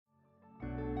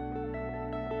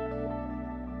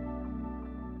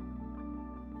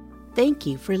Thank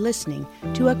you for listening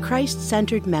to a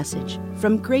Christ-centered message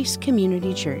from Grace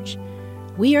Community Church.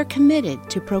 We are committed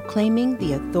to proclaiming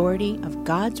the authority of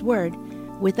God's Word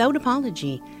without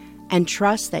apology and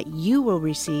trust that you will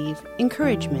receive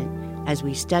encouragement as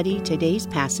we study today's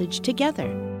passage together.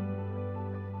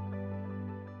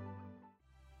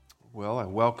 Well, I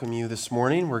welcome you this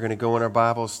morning. We're going to go in our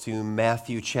Bibles to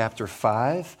Matthew chapter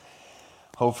 5.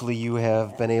 Hopefully you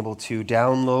have been able to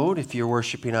download, if you're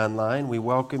worshiping online, we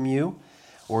welcome you.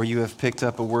 Or you have picked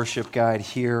up a worship guide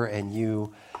here and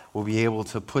you will be able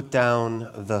to put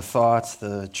down the thoughts,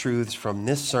 the truths from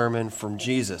this sermon from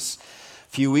Jesus.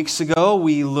 A few weeks ago,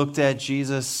 we looked at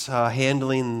Jesus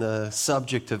handling the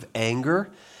subject of anger,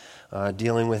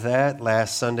 dealing with that.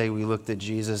 Last Sunday, we looked at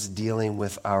Jesus dealing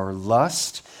with our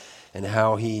lust and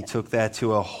how he took that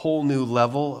to a whole new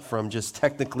level from just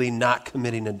technically not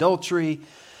committing adultery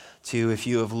to, if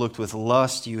you have looked with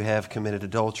lust, you have committed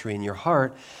adultery in your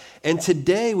heart. And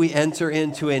today we enter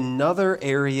into another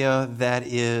area that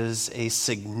is a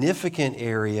significant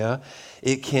area.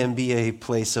 It can be a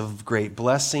place of great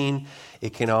blessing.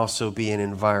 It can also be an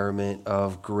environment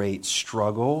of great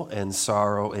struggle and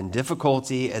sorrow and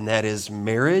difficulty, and that is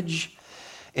marriage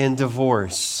and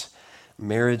divorce.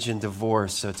 Marriage and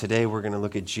divorce. So today we're going to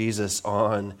look at Jesus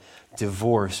on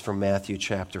divorce from Matthew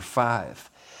chapter 5.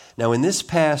 Now in this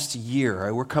past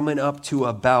year, we're coming up to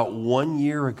about 1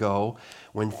 year ago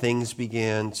when things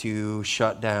began to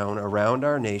shut down around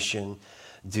our nation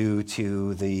due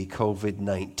to the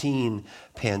COVID-19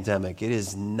 pandemic. It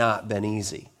has not been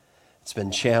easy. It's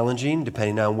been challenging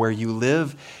depending on where you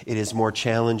live. It is more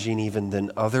challenging even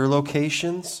than other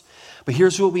locations. But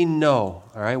here's what we know,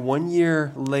 all right? 1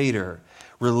 year later,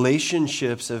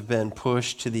 relationships have been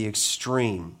pushed to the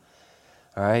extreme,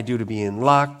 all right, due to being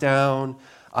locked down,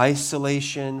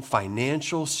 isolation,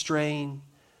 financial strain,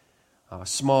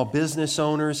 small business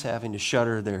owners having to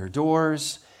shutter their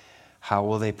doors. How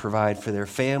will they provide for their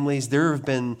families? There have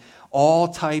been all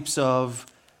types of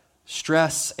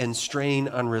stress and strain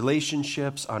on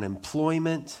relationships, on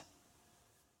employment,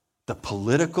 the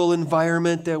political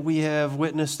environment that we have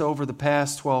witnessed over the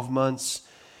past 12 months.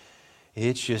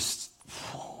 It's just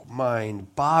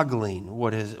mind-boggling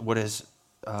what has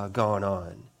gone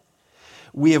on.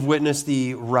 We have witnessed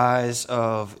the rise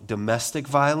of domestic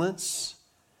violence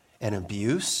and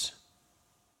abuse.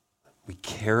 We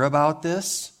care about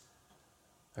this.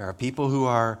 There are people who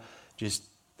are just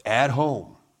at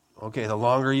home. Okay, the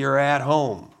longer you're at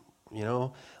home,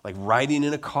 like riding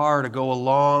in a car to go a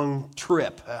long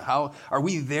trip. How are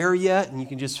we there yet? And you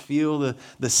can just feel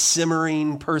the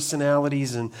simmering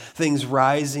personalities and things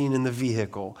rising in the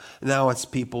vehicle. Now it's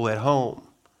people at home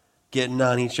getting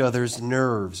on each other's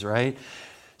nerves, right?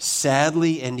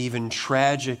 Sadly and even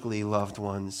tragically, loved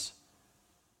ones,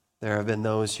 there have been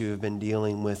those who have been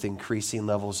dealing with increasing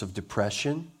levels of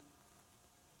depression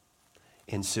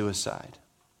and suicide.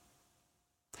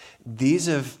 These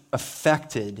have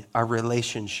affected our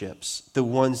relationships, the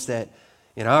ones that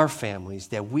in our families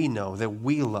that we know, that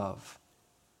we love.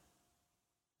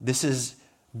 This has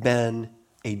been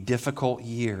a difficult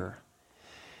year.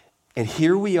 And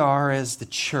here we are as the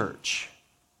church,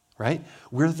 right?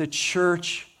 We're the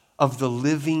church of the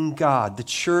living God, the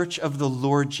church of the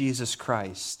Lord Jesus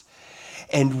Christ.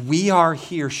 And we are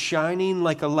here shining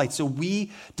like a light. So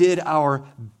we did our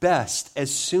best as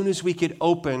soon as we could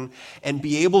open and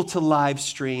be able to live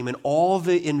stream and all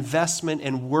the investment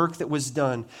and work that was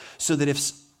done so that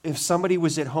if somebody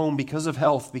was at home because of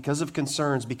health, because of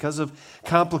concerns, because of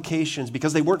complications,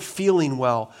 because they weren't feeling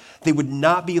well, they would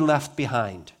not be left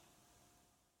behind.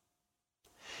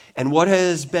 And what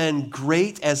has been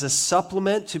great as a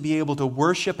supplement to be able to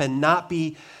worship and not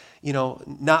be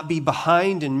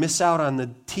behind and miss out on the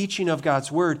teaching of God's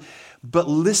word. But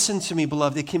listen to me,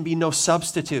 beloved, it can be no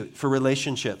substitute for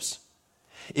relationships.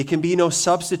 It can be no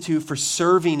substitute for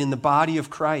serving in the body of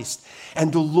Christ.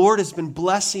 And the Lord has been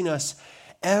blessing us.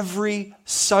 Every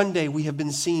Sunday we have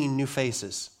been seeing new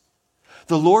faces.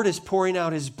 The Lord is pouring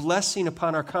out his blessing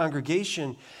upon our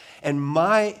congregation. And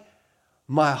my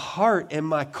heart and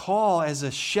my call as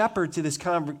a shepherd to this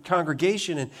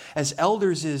congregation and as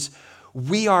elders is,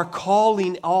 we are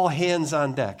calling all hands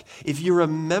on deck. If you're a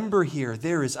member here,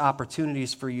 there is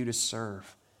opportunities for you to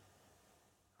serve.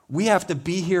 We have to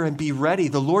be here and be ready.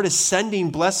 The Lord is sending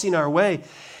blessing our way.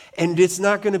 And it's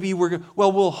not going to be,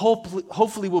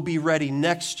 hopefully we'll be ready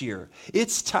next year.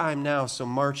 It's time now, so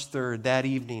March 3rd, that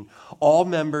evening, all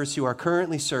members who are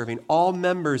currently serving, all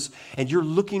members, and you're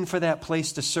looking for that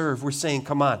place to serve, we're saying,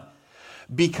 come on,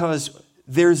 because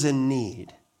there's a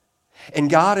need. And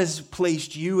God has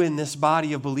placed you in this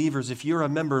body of believers. If you're a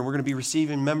member, and we're going to be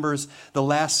receiving members the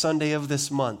last Sunday of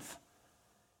this month,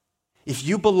 If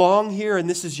you belong here and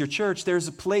this is your church, there's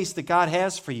a place that God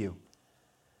has for you.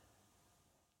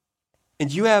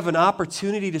 And you have an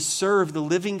opportunity to serve the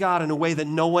living God in a way that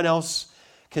no one else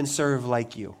can serve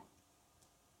like you.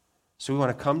 So we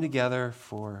want to come together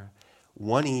for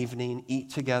one evening, eat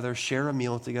together, share a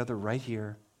meal together right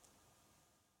here,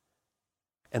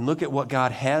 and look at what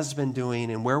God has been doing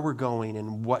and where we're going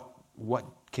and what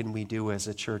can we do as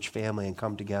a church family and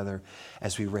come together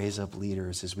as we raise up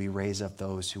leaders, as we raise up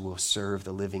those who will serve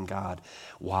the living God.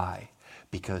 Why?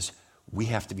 Because we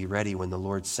have to be ready when the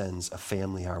Lord sends a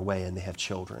family our way and they have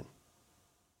children.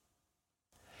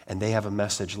 And they have a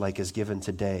message like is given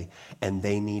today, and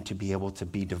they need to be able to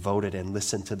be devoted and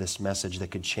listen to this message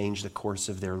that could change the course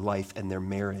of their life and their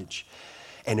marriage.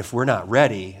 And if we're not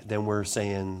ready, then we're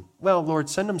saying, well, Lord,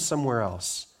 send them somewhere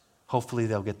else. Hopefully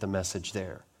they'll get the message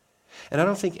there. And I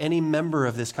don't think any member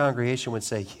of this congregation would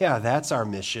say, yeah, that's our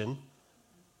mission.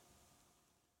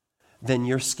 Then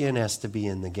your skin has to be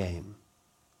in the game.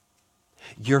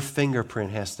 Your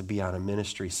fingerprint has to be on a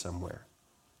ministry somewhere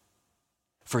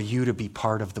for you to be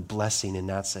part of the blessing and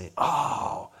not say,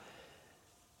 oh,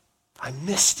 I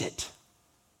missed it.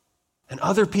 And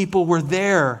other people were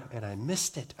there and I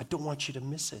missed it. I don't want you to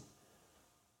miss it.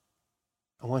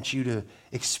 I want you to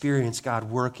experience God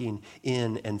working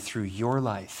in and through your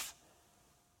life.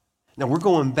 Now we're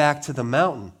going back to the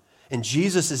mountain, and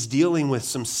Jesus is dealing with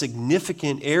some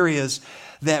significant areas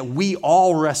that we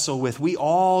all wrestle with, we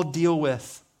all deal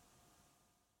with.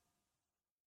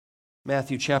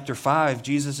 Matthew chapter 5,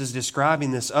 Jesus is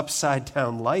describing this upside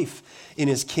down life in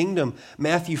his kingdom.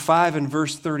 Matthew 5 and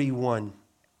verse 31.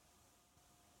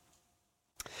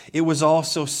 It was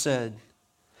also said,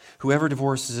 whoever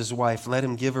divorces his wife, let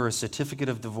him give her a certificate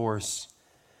of divorce.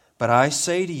 But I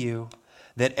say to you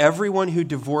that everyone who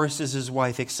divorces his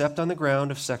wife, except on the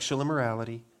ground of sexual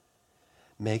immorality,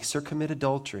 makes her commit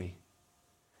adultery.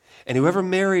 And whoever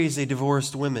marries a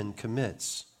divorced woman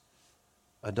commits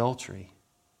adultery.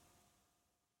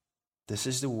 This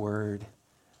is the word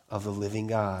of the living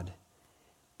God.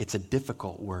 It's a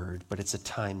difficult word, but it's a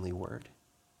timely word.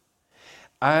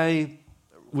 I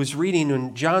was reading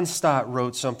when John Stott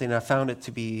wrote something, I found it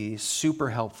to be super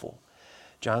helpful.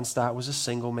 John Stott was a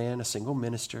single man, a single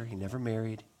minister. He never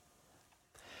married.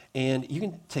 And you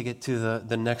can take it to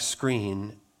the next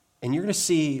screen, and you're going to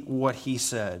see what he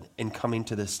said in coming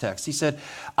to this text. He said,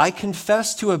 I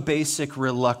confess to a basic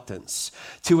reluctance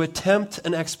to attempt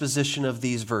an exposition of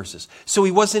these verses. So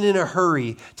he wasn't in a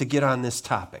hurry to get on this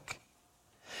topic.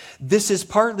 This is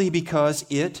partly because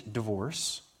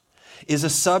divorce, is a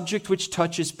subject which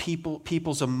touches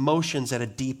people's emotions at a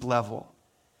deep level.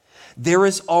 There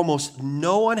is almost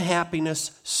no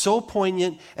unhappiness so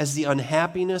poignant as the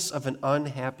unhappiness of an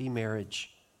unhappy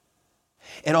marriage.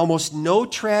 And almost no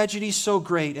tragedy so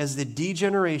great as the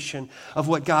degeneration of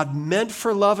what God meant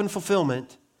for love and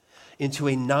fulfillment into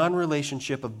a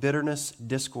non-relationship of bitterness,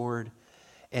 discord,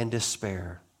 and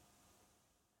despair.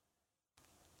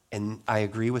 And I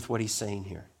agree with what he's saying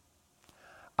here.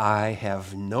 I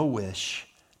have no wish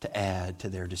to add to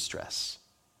their distress.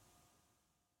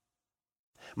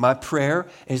 My prayer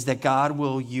is that God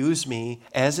will use me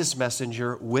as his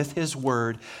messenger with his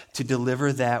word to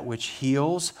deliver that which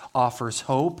heals, offers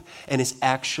hope, and is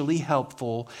actually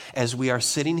helpful as we are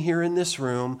sitting here in this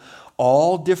room,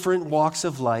 all different walks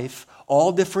of life,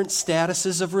 all different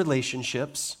statuses of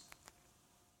relationships.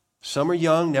 Some are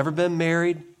young, never been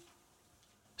married.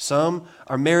 Some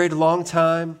are married a long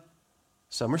time.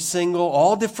 Some are single,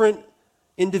 all different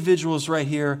individuals right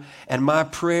here, and my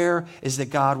prayer is that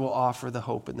God will offer the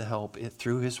hope and the help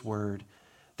through his word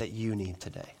that you need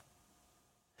today.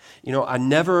 You know, I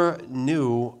never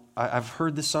knew, I've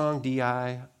heard the song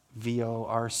D-I-V-O-R-C-E,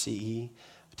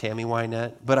 Tammy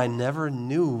Wynette, but I never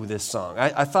knew this song.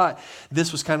 I thought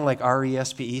this was kind of like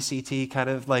R-E-S-P-E-C-T, kind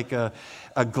of like a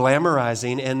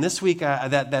glamorizing, and this week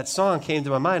that song came to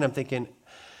my mind. I'm thinking,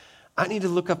 I need to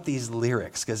look up these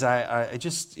lyrics because I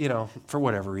just, for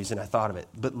whatever reason, I thought of it.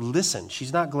 But listen,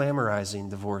 she's not glamorizing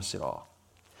divorce at all.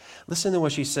 Listen to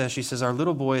what she says. She says, our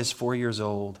little boy is 4 years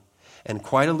old and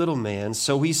quite a little man,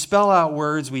 so we spell out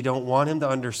words we don't want him to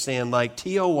understand, like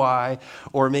T-O-Y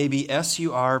or maybe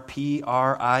S-U-R-P-R-I-S-E.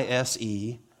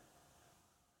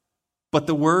 But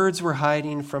the words we're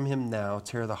hiding from him now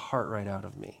tear the heart right out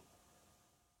of me.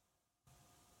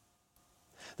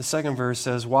 The second verse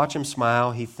says, watch him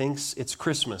smile. He thinks it's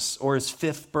Christmas or his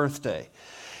 5th birthday.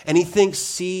 And he thinks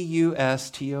C-U-S-T-O-D-Y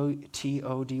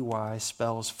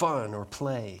spells fun or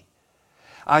play.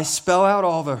 I spell out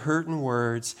all the hurtin'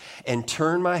 words and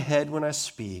turn my head when I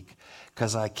speak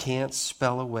because I can't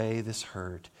spell away this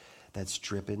hurt that's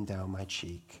dripping down my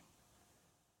cheek.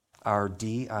 our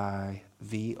divorce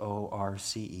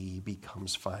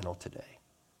becomes final today.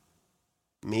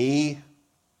 Me,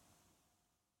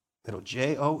 little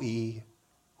Joe,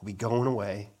 will be going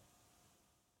away.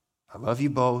 I love you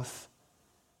both.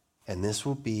 And this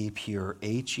will be pure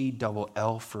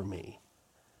HELL for me.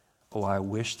 Oh, I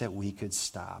wish that we could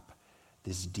stop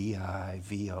this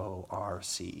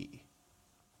divorce.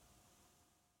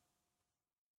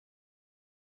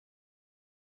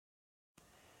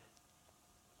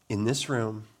 In this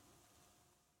room,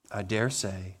 I dare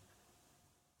say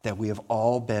that we have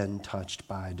all been touched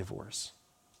by divorce,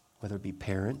 whether it be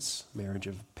parents, marriage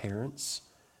of parents,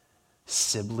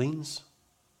 siblings,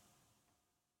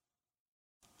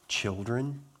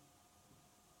 children.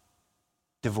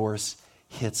 Divorce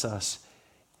hits us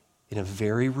in a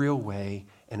very real way,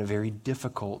 in a very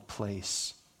difficult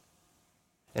place.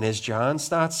 And as John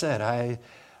Stott said,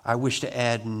 I wish to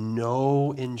add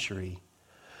no injury,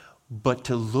 but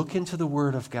to look into the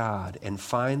Word of God and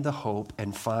find the hope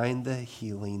and find the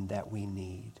healing that we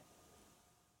need.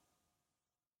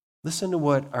 Listen to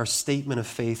what our statement of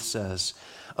faith says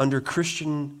under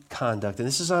Christian conduct, and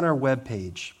this is on our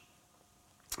webpage.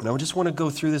 And I just want to go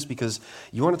through this because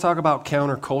you want to talk about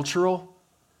countercultural?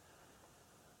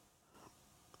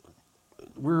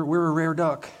 We're a rare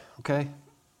duck, okay?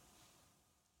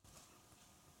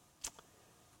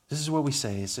 This is what we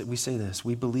say. We say this.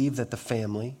 We believe that the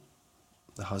family,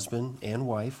 the husband and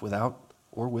wife, without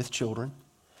or with children,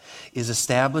 is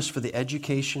established for the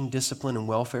education, discipline, and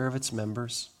welfare of its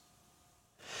members.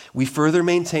 We further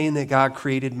maintain that God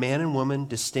created man and woman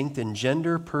distinct in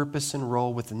gender, purpose, and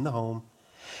role within the home,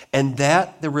 and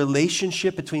that the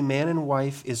relationship between man and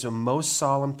wife is a most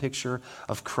solemn picture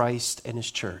of Christ and his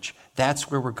church.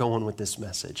 That's where we're going with this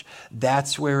message.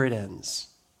 That's where it ends.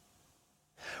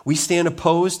 We stand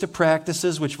opposed to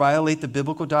practices which violate the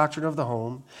biblical doctrine of the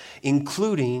home,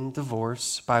 including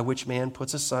divorce, by which man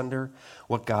puts asunder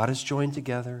what God has joined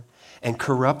together and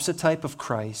corrupts a type of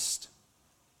Christ.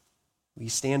 We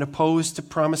stand opposed to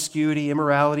promiscuity,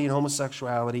 immorality, and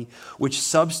homosexuality, which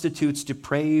substitutes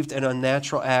depraved and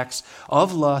unnatural acts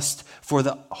of lust for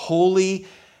the holy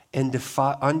and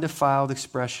undefiled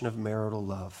expression of marital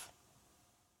love.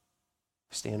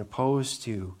 We stand opposed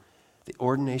to the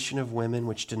ordination of women,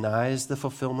 which denies the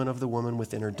fulfillment of the woman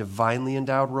within her divinely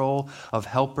endowed role of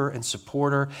helper and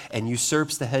supporter and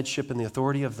usurps the headship and the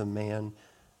authority of the man.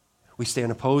 We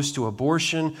stand opposed to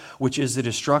abortion, which is the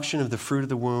destruction of the fruit of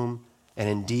the womb and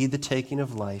indeed the taking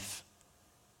of life.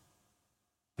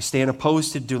 We stand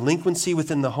opposed to delinquency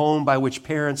within the home by which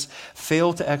parents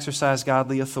fail to exercise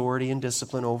godly authority and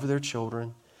discipline over their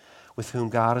children with whom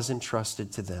God has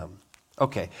entrusted to them.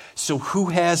 Okay, so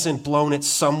who hasn't blown it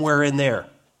somewhere in there?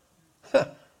 Okay,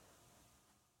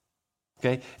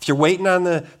 if you're waiting on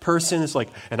the person, it's like,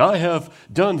 and I have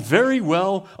done very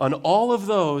well on all of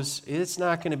those, it's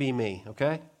not going to be me,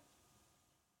 okay?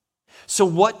 So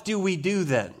what do we do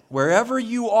then? Wherever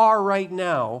you are right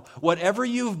now, whatever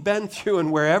you've been through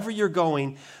and wherever you're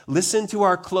going, listen to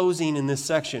our closing in this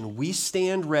section. We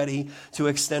stand ready to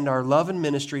extend our love and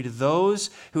ministry to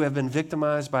those who have been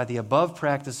victimized by the above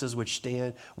practices which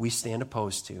we stand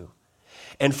opposed to.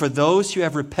 And for those who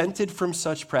have repented from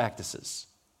such practices.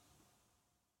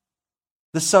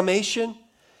 The summation,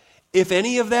 if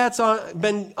any of that's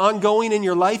been ongoing in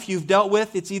your life, you've dealt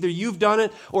with, it's either you've done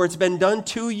it or it's been done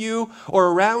to you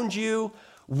or around you,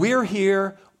 we're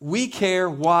here, we care.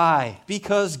 Why?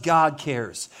 Because God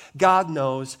cares. God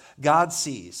knows, God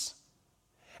sees.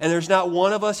 And there's not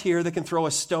one of us here that can throw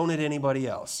a stone at anybody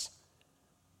else.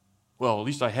 Well, at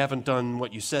least I haven't done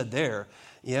what you said there.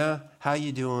 Yeah, how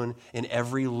you doing in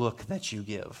every look that you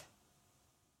give?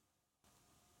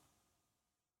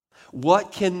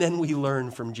 What can then we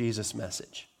learn from Jesus'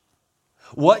 message?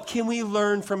 What can we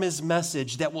learn from his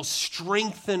message that will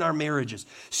strengthen our marriages,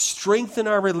 strengthen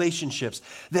our relationships,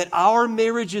 that our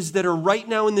marriages that are right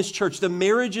now in this church, the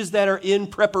marriages that are in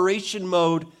preparation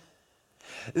mode,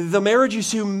 the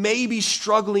marriages who may be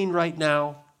struggling right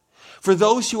now, for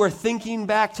those who are thinking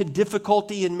back to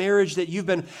difficulty in marriage that you've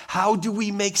been, how do we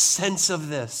make sense of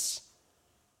this?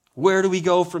 Where do we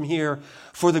go from here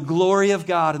for the glory of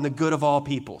God and the good of all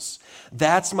peoples?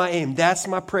 That's my aim. That's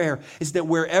my prayer, is that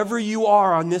wherever you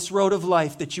are on this road of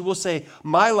life, that you will say,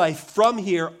 my life from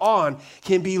here on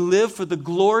can be lived for the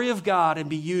glory of God and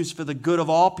be used for the good of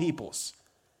all peoples.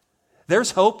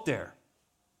 There's hope there.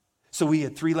 So we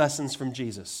had 3 lessons from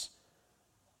Jesus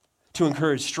to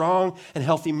encourage strong and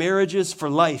healthy marriages for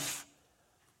life.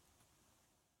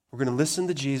 We're going to listen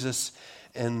to Jesus,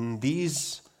 and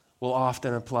these will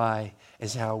often apply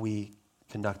as how we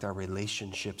conduct our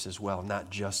relationships as well, not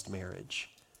just marriage.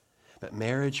 But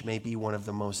marriage may be one of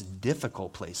the most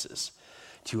difficult places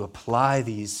to apply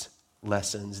these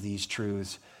lessons, these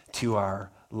truths, to our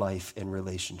life and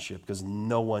relationship, because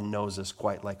no one knows us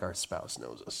quite like our spouse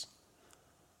knows us.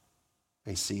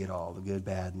 They see it all, the good,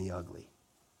 bad, and the ugly.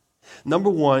 Number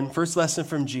one, first lesson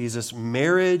from Jesus,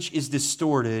 marriage is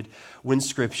distorted when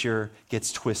Scripture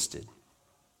gets twisted.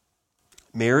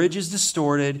 Marriage is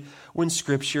distorted when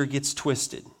Scripture gets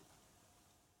twisted.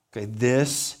 Okay,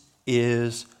 this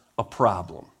is a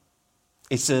problem.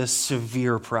 It's a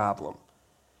severe problem.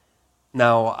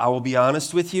 Now, I will be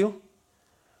honest with you.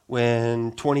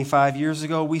 When 25 years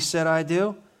ago we said I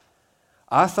do,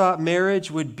 I thought marriage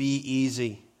would be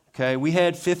easy. Okay, we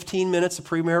had 15 minutes of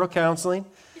premarital counseling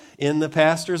in the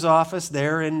pastor's office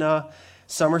there in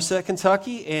Somerset,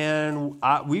 Kentucky, and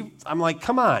I'm like,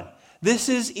 come on, this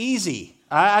is easy.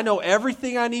 I know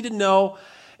everything I need to know,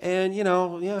 and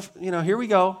here we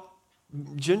go.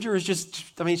 Ginger is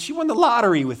she won the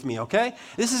lottery with me, okay?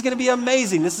 This is going to be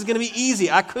amazing. This is going to be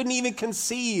easy. I couldn't even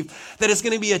conceive that it's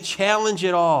going to be a challenge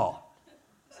at all.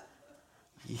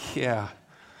 Yeah,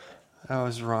 I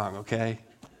was wrong, okay?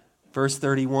 Verse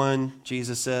 31,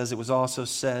 Jesus says, it was also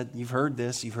said, you've heard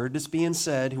this being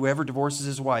said, whoever divorces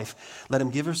his wife, let him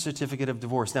give her a certificate of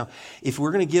divorce. Now, if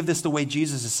we're going to give this the way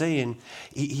Jesus is saying,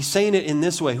 he's saying it in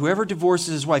this way, whoever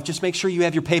divorces his wife, just make sure you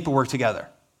have your paperwork together.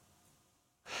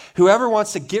 Whoever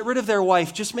wants to get rid of their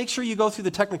wife, just make sure you go through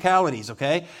the technicalities,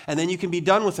 okay? And then you can be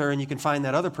done with her and you can find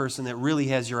that other person that really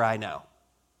has your eye now.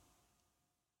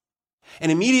 And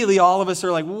immediately all of us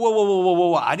are like,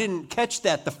 whoa, I didn't catch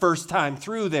that the first time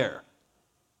through there.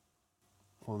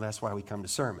 Well, that's why we come to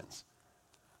sermons.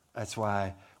 That's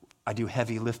why I do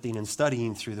heavy lifting and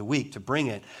studying through the week to bring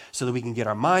it so that we can get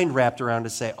our mind wrapped around to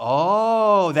say,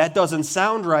 oh, that doesn't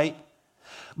sound right.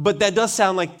 But that does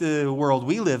sound like the world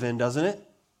we live in, doesn't it?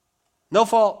 No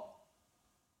fault.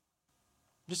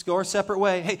 Just go our separate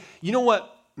way. Hey, you know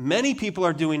what many people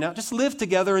are doing now? Just live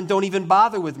together and don't even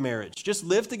bother with marriage. Just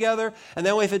live together, and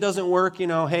that way if it doesn't work,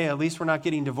 hey, at least we're not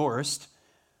getting divorced.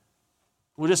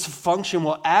 We'll just function,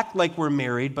 we'll act like we're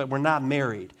married, but we're not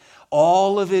married.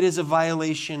 All of it is a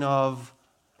violation of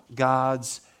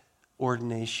God's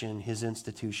ordination, his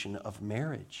institution of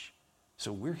marriage.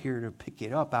 So we're here to pick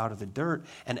it up out of the dirt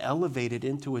and elevate it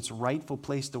into its rightful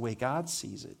place the way God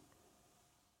sees it.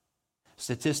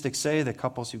 Statistics say that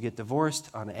couples who get divorced,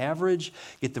 on average,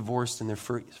 get divorced in their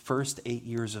first 8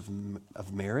 years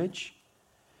of marriage.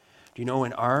 Do you know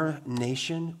in our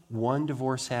nation, one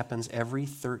divorce happens every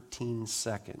 13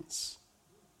 seconds?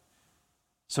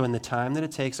 So in the time that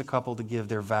it takes a couple to give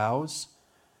their vows,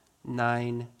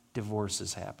 9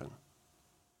 divorces happen.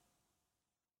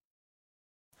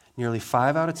 Nearly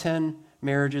 5 out of 10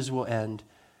 marriages will end.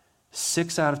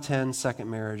 6 out of 10 second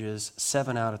marriages,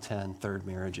 7 out of 10 third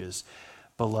marriages.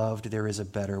 Beloved, there is a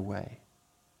better way.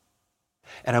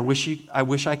 And I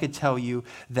wish I could tell you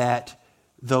that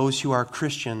those who are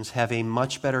Christians have a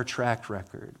much better track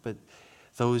record, but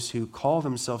those who call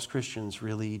themselves Christians,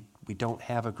 really, we don't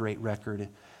have a great record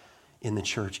in the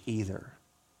church either.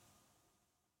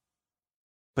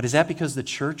 But is that because the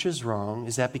church is wrong?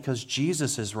 Is that because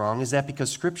Jesus is wrong? Is that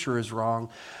because Scripture is wrong?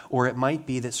 Or it might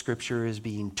be that Scripture is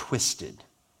being twisted.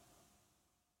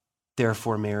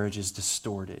 Therefore, marriage is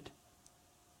distorted.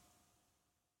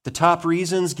 The top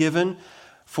reasons given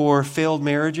for failed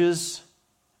marriages: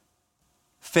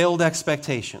 failed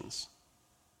expectations,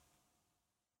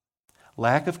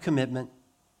 lack of commitment,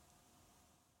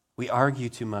 we argue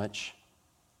too much,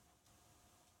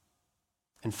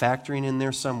 and factoring in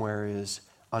there somewhere is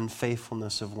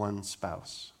unfaithfulness of one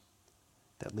spouse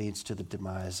that leads to the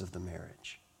demise of the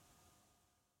marriage.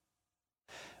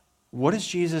 What is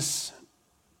Jesus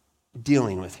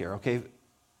dealing with here? Okay,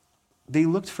 they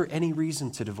looked for any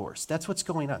reason to divorce. That's what's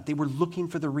going on. They were looking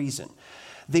for the reason.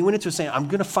 They went into saying, I'm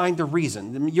going to find the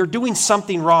reason. You're doing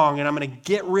something wrong and I'm going to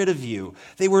get rid of you.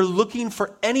 They were looking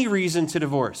for any reason to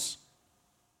divorce.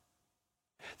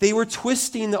 They were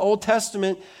twisting the Old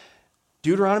Testament,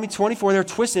 Deuteronomy 24, they're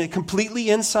twisting it completely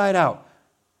inside out.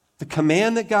 The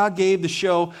command that God gave to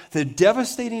show the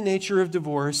devastating nature of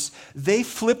divorce, they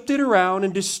flipped it around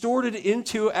and distorted it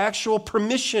into actual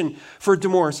permission for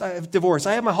divorce.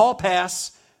 I have my hall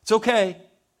pass. It's okay.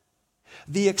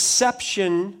 The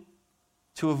exception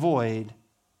to avoid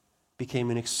became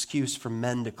an excuse for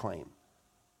men to claim.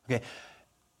 Okay,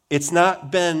 it's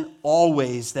not been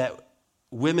always that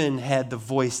women had the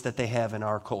voice that they have in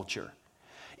our culture.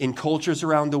 In cultures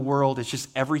around the world, it's just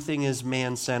everything is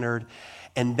man-centered.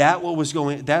 And that's what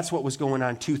was going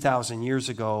on 2,000 years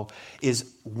ago,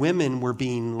 is women were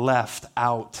being left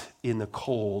out in the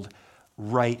cold,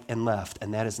 right and left.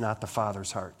 And that is not the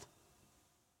Father's heart.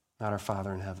 not our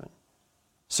Father in heaven.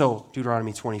 So,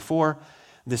 Deuteronomy 24,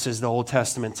 this is the Old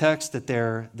Testament text that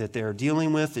they're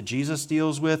dealing with, that Jesus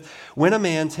deals with. When a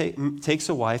man takes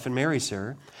a wife and marries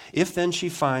her, if then she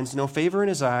finds no favor in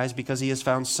his eyes because he has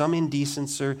found some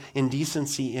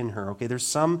indecency in her. Okay, there's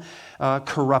some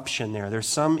corruption there. There's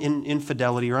some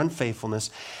infidelity or unfaithfulness.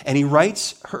 And he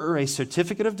writes her a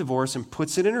certificate of divorce and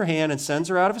puts it in her hand and sends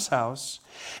her out of his house.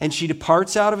 And she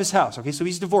departs out of his house. Okay, so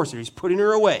he's divorced her. He's putting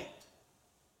her away.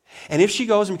 And if she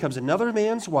goes and becomes another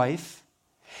man's wife,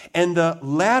 and the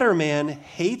latter man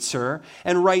hates her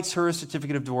and writes her a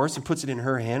certificate of divorce and puts it in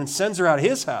her hand and sends her out of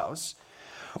his house,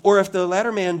 or if the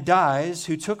latter man dies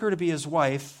who took her to be his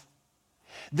wife,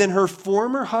 then her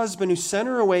former husband who sent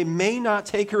her away may not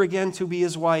take her again to be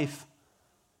his wife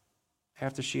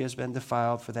after she has been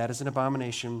defiled, for that is an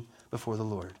abomination before the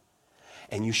Lord.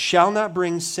 And you shall not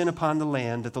bring sin upon the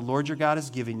land that the Lord your God has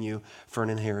given you for an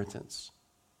inheritance.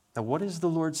 Now, what is the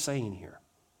Lord saying here?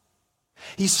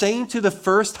 He's saying to the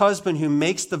first husband who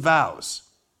makes the vows,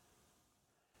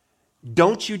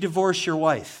 don't you divorce your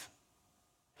wife.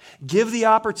 Give the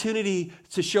opportunity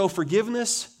to show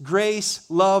forgiveness, grace,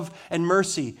 love, and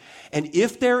mercy. And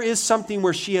if there is something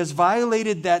where she has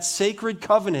violated that sacred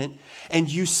covenant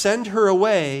and you send her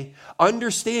away,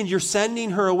 understand you're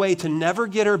sending her away to never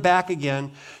get her back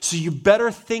again. So you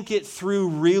better think it through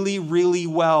really, really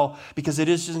well, because it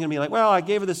is just going to be like, well, I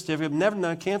gave her the certificate,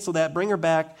 never cancel that, bring her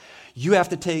back. You have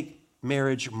to take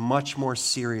marriage much more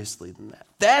seriously than that.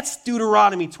 That's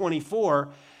Deuteronomy 24.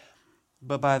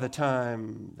 But by the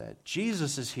time that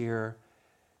Jesus is here,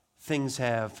 things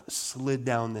have slid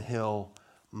down the hill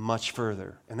much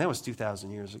further. And that was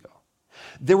 2,000 years ago.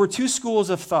 There were two schools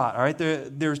of thought, all right?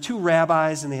 There were two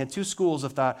rabbis, and they had two schools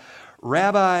of thought.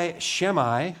 Rabbi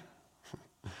Shammai,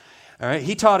 all right,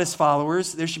 he taught his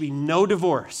followers there should be no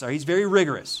divorce. All right? He's very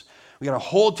rigorous. We got to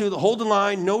hold the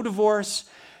line, no divorce,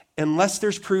 unless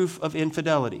there's proof of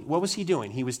infidelity. What was he doing?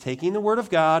 He was taking the word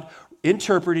of God,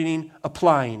 interpreting,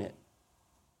 applying it.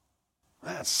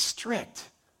 That's strict.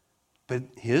 But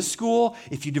his school,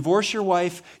 if you divorce your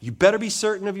wife, you better be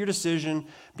certain of your decision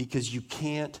because you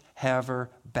can't have her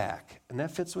back. And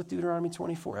that fits with Deuteronomy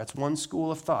 24. That's one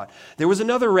school of thought. There was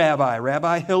another rabbi,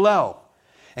 Rabbi Hillel,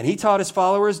 and he taught his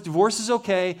followers divorce is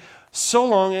okay so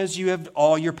long as you have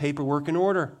all your paperwork in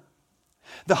order.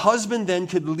 The husband then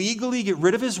could legally get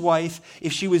rid of his wife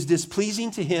if she was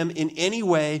displeasing to him in any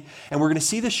way. And we're going to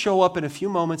see this show up in a few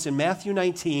moments in Matthew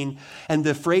 19. And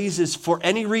the phrase is for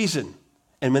any reason.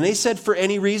 And when they said for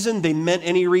any reason, they meant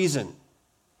any reason.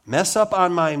 Mess up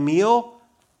on my meal,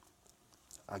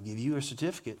 I'll give you a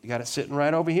certificate. You got it sitting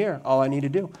right over here. All I need to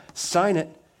do, sign it,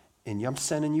 and I'm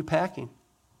sending you packing.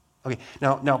 Okay,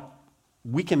 now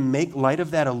we can make light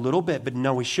of that a little bit, but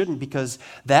no, we shouldn't, because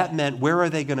that meant where are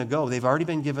they going to go? They've already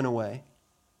been given away.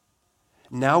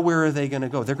 Now where are they going to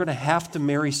go? They're going to have to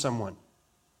marry someone.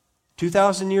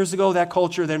 2,000 years ago, that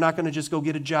culture, they're not going to just go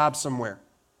get a job somewhere.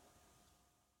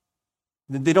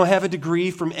 They don't have a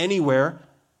degree from anywhere.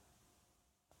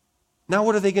 Now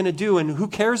what are they going to do, and who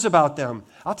cares about them?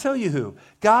 I'll tell you who.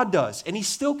 God does, and he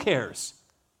still cares.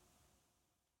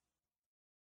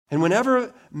 And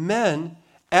whenever men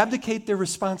abdicate their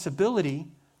responsibility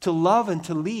to love and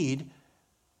to lead,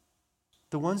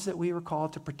 the ones that we were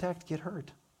called to protect get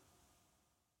hurt.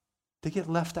 They get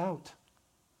left out.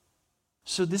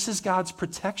 So this is God's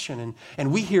protection,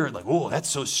 and we hear it like, oh, that's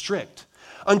so strict.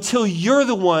 Until you're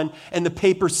the one and the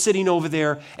paper's sitting over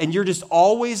there and you're just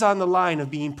always on the line of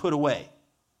being put away.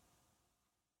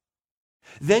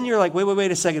 Then you're like,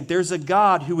 wait a second. There's a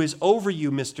God who is over you,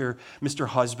 Mr.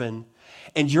 Husband.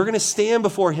 And you're going to stand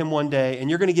before him one day and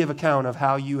you're going to give account of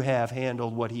how you have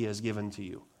handled what he has given to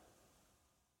you.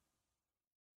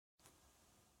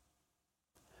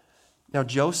 Now,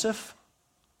 Joseph,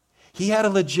 he had a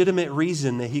legitimate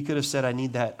reason that he could have said, I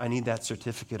need that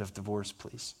certificate of divorce,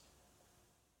 please.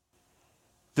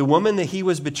 The woman that he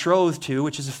was betrothed to,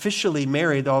 which is officially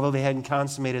married, although they hadn't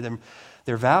consummated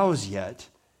their vows yet,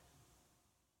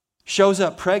 shows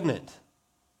up pregnant.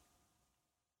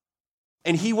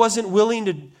 And he wasn't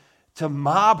willing to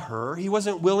mob her. He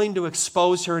wasn't willing to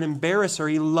expose her and embarrass her.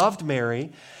 He loved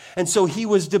Mary. And so he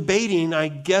was debating, I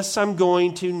guess I'm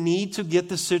going to need to get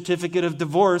the certificate of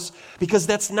divorce because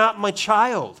that's not my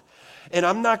child. And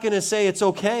I'm not going to say it's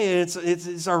okay and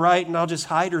it's all right and I'll just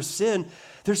hide her sin.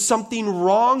 There's something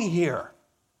wrong here.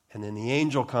 And then the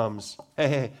angel comes.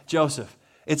 Hey, Joseph,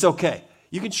 it's okay.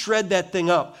 You can shred that thing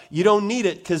up. You don't need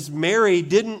it because Mary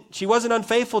she wasn't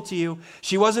unfaithful to you.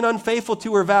 She wasn't unfaithful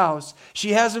to her vows.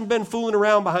 She hasn't been fooling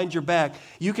around behind your back.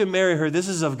 You can marry her. This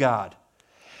is of God.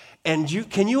 And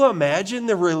can you imagine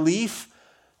the relief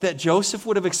that Joseph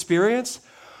would have experienced?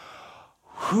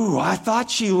 Whew, I thought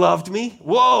she loved me.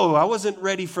 Whoa, I wasn't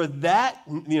ready for that.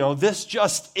 This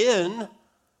just in.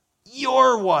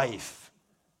 Your wife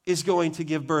is going to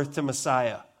give birth to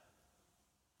Messiah.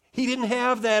 He didn't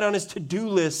have that on his to-do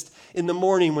list in the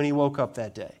morning when he woke up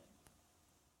that day.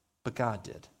 But God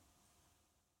did.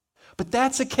 But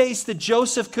that's a case that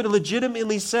Joseph could have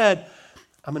legitimately said,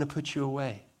 I'm going to put you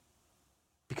away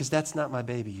because that's not my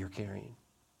baby you're carrying.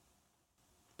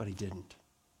 But he didn't.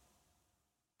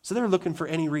 So they were looking for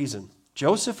any reason.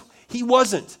 Joseph, he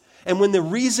wasn't. And when the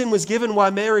reason was given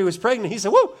why Mary was pregnant, he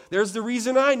said, whoa, there's the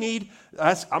reason I need.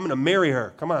 I'm going to marry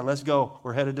her. Come on, let's go.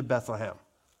 We're headed to Bethlehem.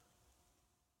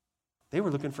 They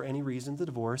were looking for any reason to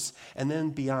divorce. And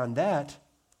then beyond that,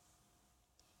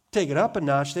 take it up a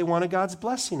notch, they wanted God's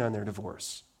blessing on their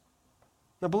divorce.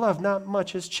 Now, beloved, not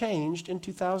much has changed in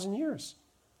 2,000 years.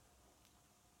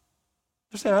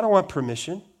 They're saying, I don't want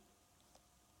permission.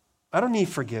 I don't need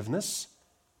forgiveness.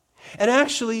 And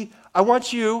actually, I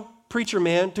want you, preacher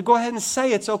man, to go ahead and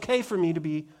say it's okay for me to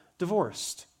be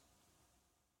divorced.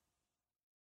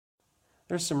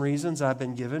 There's some reasons I've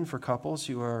been given for couples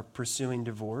who are pursuing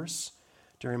divorce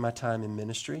during my time in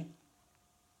ministry.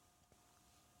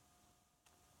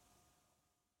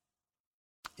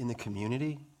 In the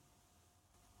community,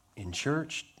 in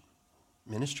church,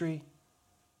 ministry.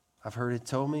 I've heard it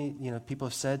told me, people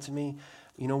have said to me,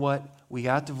 you know what, we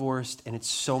got divorced and it's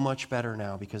so much better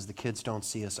now because the kids don't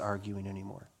see us arguing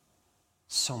anymore.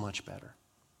 So much better.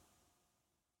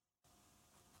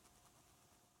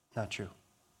 Not true.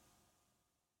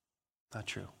 Not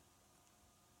true.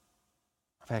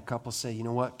 I've had couples say, you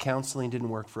know what, counseling didn't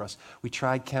work for us. We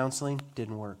tried counseling,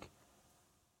 didn't work.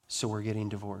 So we're getting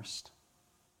divorced.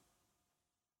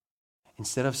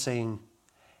 Instead of saying,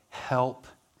 help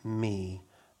me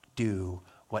do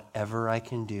whatever I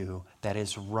can do that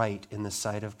is right in the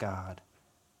sight of God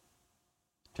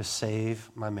to save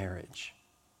my marriage.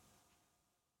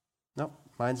 Nope,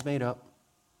 mine's made up.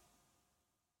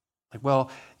 Like, well,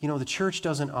 the church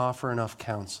doesn't offer enough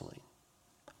counseling.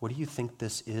 What do you think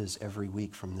this is every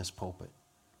week from this pulpit?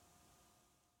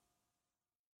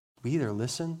 We either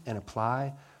listen and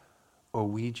apply, or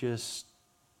we just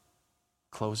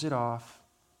close it off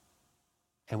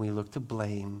and we look to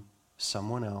blame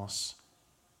someone else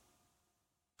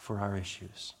for our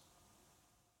issues.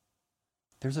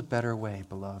 There's a better way,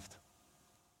 beloved.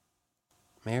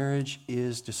 Marriage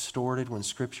is distorted when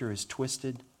Scripture is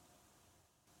twisted.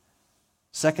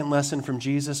 Second lesson from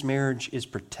Jesus, marriage is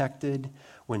protected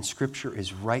when Scripture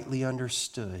is rightly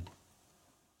understood.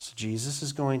 So Jesus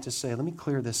is going to say, let me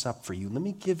clear this up for you. Let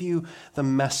me give you the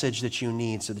message that you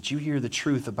need so that you hear the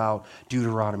truth about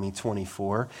Deuteronomy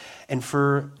 24. And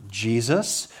for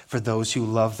Jesus, for those who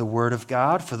love the Word of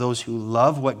God, for those who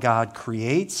love what God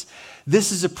creates,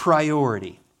 this is a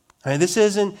priority. All right, this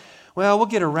isn't, well, we'll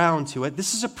get around to it.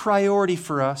 This is a priority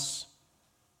for us.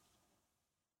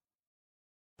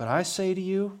 But I say to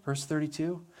you, verse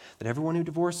 32, that everyone who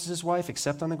divorces his wife,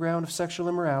 except on the ground of sexual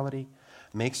immorality,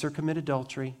 makes her commit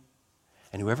adultery,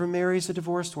 and whoever marries a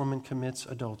divorced woman commits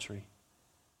adultery.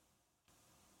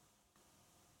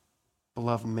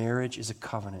 Beloved, marriage is a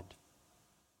covenant.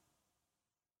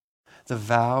 The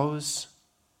vows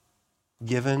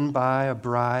given by a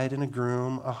bride and a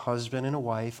groom, a husband and a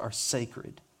wife, are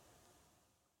sacred.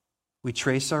 We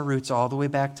trace our roots all the way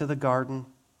back to the garden,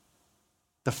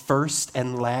 the first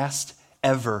and last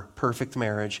ever perfect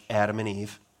marriage, Adam and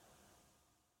Eve.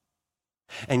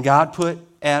 And God put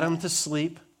Adam to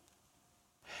sleep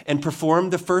and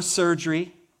performed the first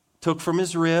surgery, took from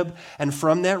his rib, and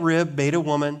from that rib made a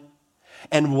woman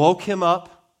and woke him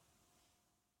up.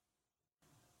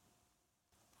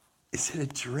 Is it a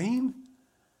dream?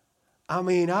 I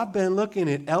mean, I've been looking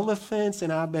at elephants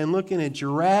and I've been looking at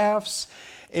giraffes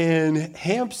and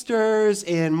hamsters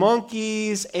and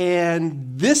monkeys,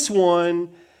 and this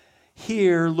one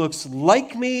here looks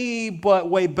like me, but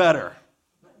way better.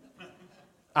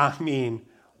 I mean,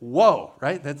 whoa,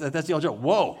 right? That's the old joke.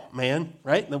 Whoa, man,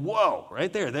 right? The whoa,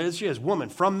 right there. There she is, woman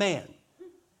from man.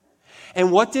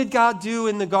 And what did God do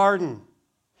in the garden?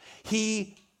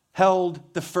 He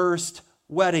held the first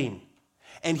wedding.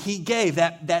 And he gave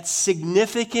that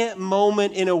significant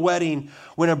moment in a wedding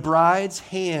when a bride's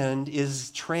hand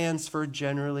is transferred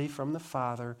generally from the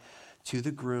father to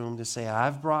the groom to say,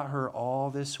 I've brought her all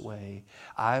this way.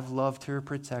 I've loved her,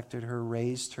 protected her,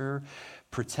 raised her,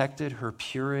 protected her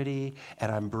purity,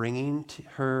 and I'm bringing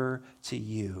her to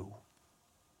you.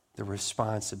 The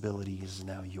responsibility is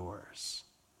now yours.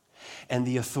 And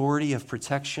the authority of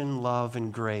protection, love,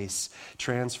 and grace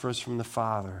transfers from the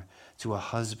father to a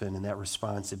husband, and that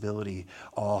responsibility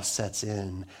all sets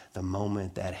in the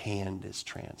moment that hand is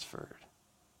transferred.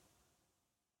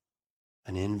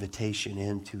 An invitation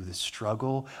into the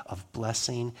struggle of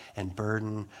blessing and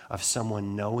burden of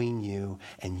someone knowing you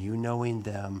and you knowing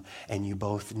them, and you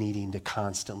both needing to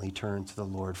constantly turn to the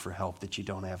Lord for help that you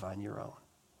don't have on your own.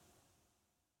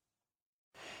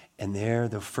 And there,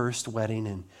 the first wedding,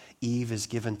 and Eve is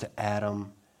given to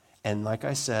Adam. And like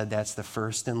I said, that's the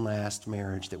first and last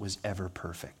marriage that was ever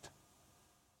perfect.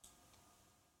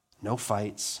 No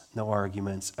fights, no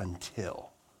arguments until.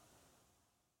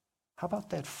 How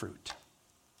about that fruit?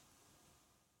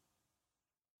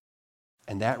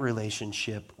 And that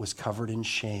relationship was covered in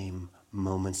shame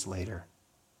moments later.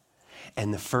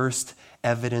 And the first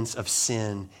evidence of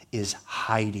sin is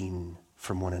hiding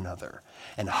from one another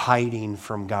and hiding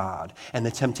from God. And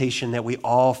the temptation that we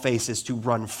all face is to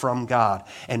run from God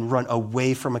and run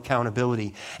away from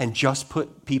accountability and just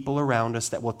put people around us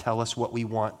that will tell us what we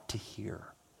want to hear.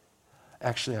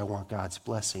 Actually, I want God's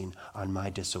blessing on my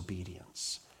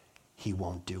disobedience. He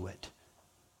won't do it.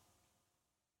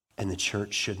 And the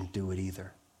church shouldn't do it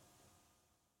either.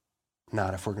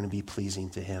 Not if we're going to be pleasing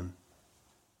to Him.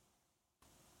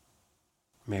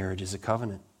 Marriage is a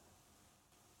covenant.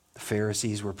 The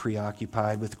Pharisees were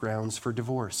preoccupied with grounds for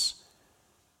divorce.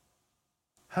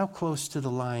 How close to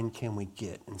the line can we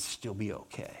get and still be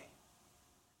okay?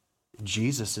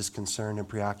 Jesus is concerned and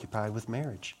preoccupied with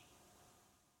marriage.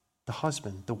 The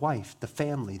husband, the wife, the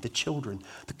family, the children,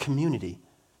 the community.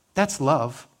 That's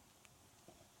love.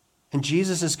 And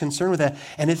Jesus is concerned with that.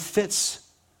 And it fits.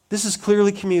 This is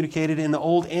clearly communicated in the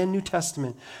Old and New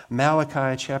Testament.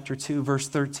 Malachi chapter 2, verse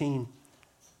 13.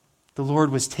 The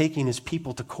Lord was taking His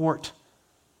people to court.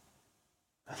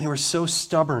 They were so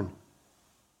stubborn.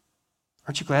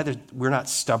 Aren't you glad that we're not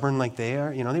stubborn like they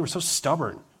are? You know, they were so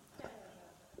stubborn.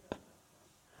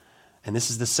 And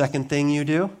this is the second thing you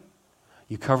do.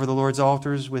 You cover the Lord's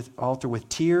altar with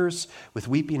tears, with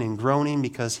weeping and groaning,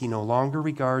 because He no longer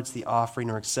regards the offering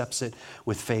or accepts it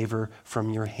with favor from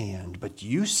your hand. But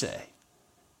you say,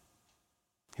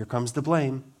 here comes the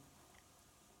blame.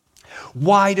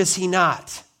 Why does He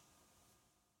not?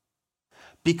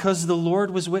 Because the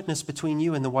Lord was witness between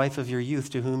you and the wife of your youth,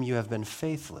 to whom you have been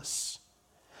faithless,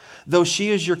 though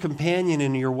she is your companion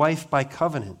and your wife by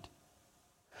covenant.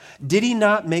 Did He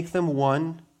not make them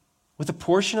one with a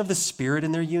portion of the Spirit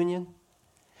in their union?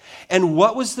 And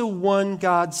what was the one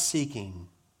God seeking?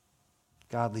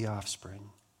 Godly offspring.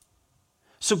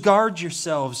 So guard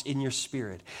yourselves in your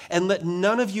spirit, and let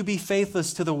none of you be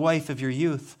faithless to the wife of your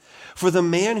youth. For the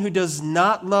man who does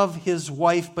not love his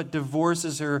wife but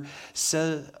divorces her,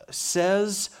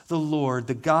 says the Lord,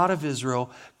 the God of Israel,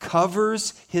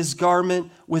 covers his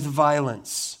garment with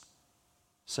violence,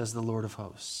 says the Lord of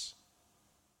hosts.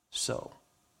 So,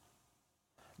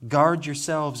 guard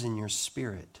yourselves in your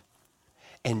spirit,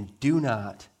 and do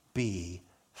not be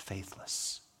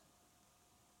faithless.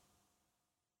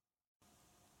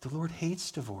 The Lord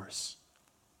hates divorce.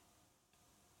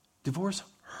 Divorce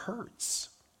hurts.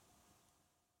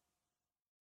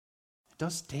 It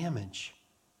does damage.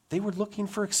 They were looking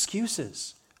for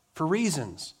excuses, for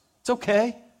reasons. It's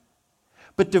okay.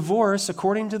 But divorce,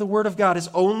 according to the Word of God, is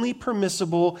only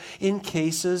permissible in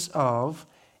cases of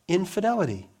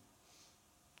infidelity,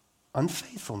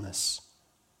 unfaithfulness.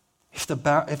 If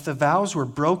the vows were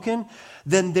broken,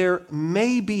 then there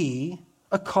may be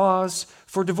a cause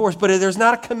for divorce. But there's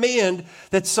not a command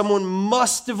that someone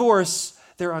must divorce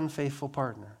their unfaithful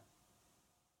partner,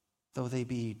 though they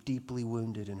be deeply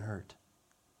wounded and hurt.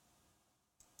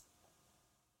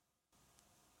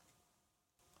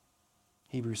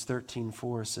 Hebrews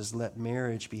 13:4 says, let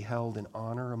marriage be held in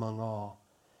honor among all,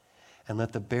 and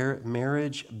let the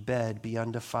marriage bed be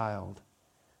undefiled.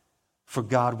 For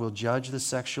God will judge the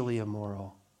sexually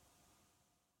immoral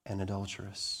and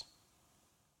adulterous.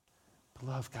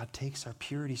 Beloved, God takes our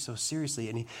purity so seriously.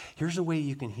 And here's a way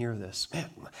you can hear this. Man,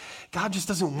 God just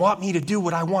doesn't want me to do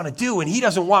what I want to do, and He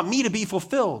doesn't want me to be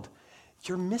fulfilled.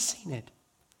 You're missing it.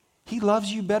 He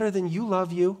loves you better than you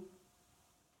love you.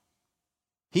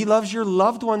 He loves your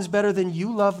loved ones better than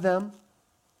you love them.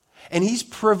 And He's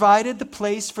provided the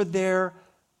place for their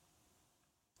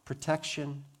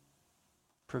protection,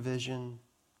 provision,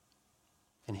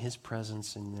 and His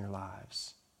presence in their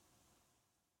lives.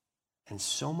 And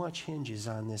so much hinges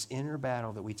on this inner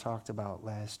battle that we talked about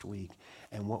last week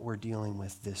and what we're dealing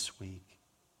with this week.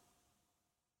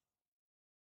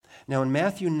 Now in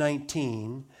Matthew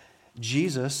 19,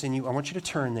 Jesus, and I want you to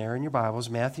turn there in your Bibles,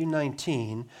 Matthew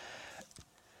 19,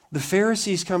 the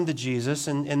Pharisees come to Jesus,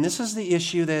 and this is the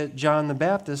issue that John the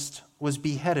Baptist was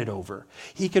beheaded over.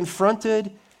 He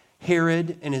confronted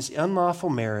Herod and his unlawful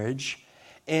marriage,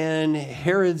 And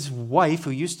Herod's wife,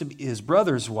 who used to be his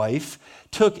brother's wife,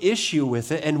 took issue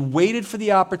with it and waited for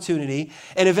the opportunity.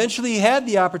 And eventually he had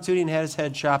the opportunity and had his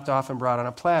head chopped off and brought on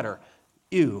a platter.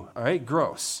 Ew, all right,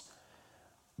 gross.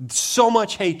 So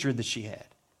much hatred that she had.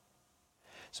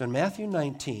 So in Matthew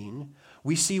 19,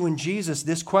 we see when Jesus,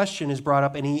 this question is brought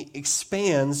up and he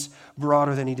expands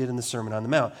broader than he did in the Sermon on the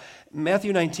Mount.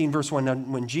 Matthew 19, verse 1, now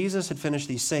when Jesus had finished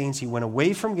these sayings, he went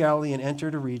away from Galilee and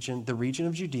entered the region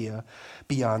of Judea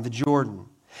beyond the Jordan.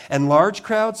 And large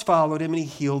crowds followed him and he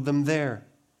healed them there.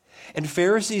 And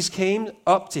Pharisees came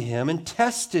up to him and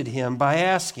tested him by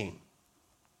asking,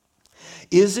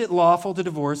 is it lawful to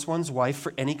divorce one's wife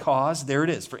for any cause? There it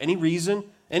is, for any reason,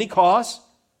 any cause?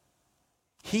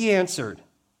 He answered,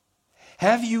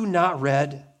 have you not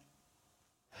read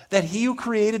that he who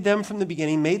created them from the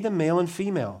beginning made them male and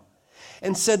female,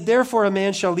 and said, therefore a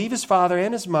man shall leave his father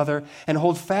and his mother and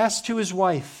hold fast to his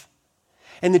wife,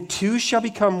 and the two shall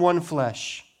become one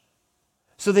flesh.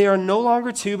 So they are no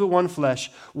longer two, but one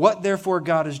flesh. What therefore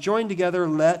God has joined together,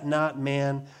 let not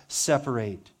man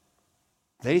separate.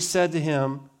 They said to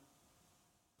him,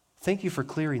 thank you for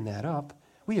clearing that up.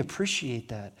 We appreciate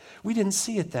that. We didn't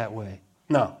see it that way.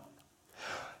 No.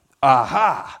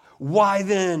 Aha! Why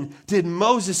then did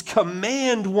Moses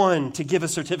command one to give a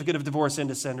certificate of divorce and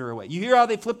to send her away? You hear how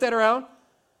they flip that around?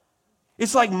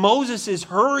 It's like Moses is,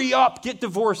 hurry up, get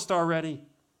divorced already.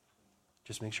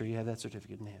 Just make sure you have that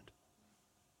certificate in hand.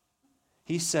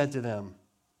 He said to them,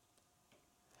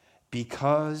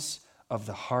 because of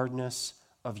the hardness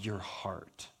of your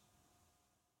heart,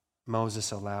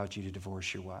 Moses allowed you to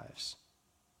divorce your wives.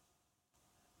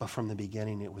 But from the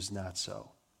beginning, it was not so.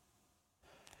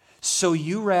 So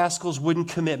you rascals wouldn't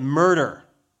commit murder.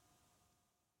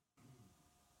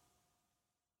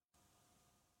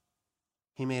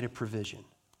 He made a provision,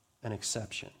 an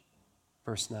exception.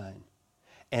 Verse 9.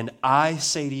 And I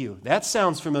say to you, that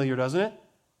sounds familiar, doesn't it?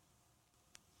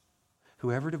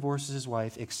 Whoever divorces his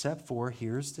wife, except for,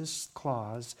 here's this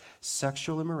clause,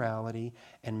 sexual immorality,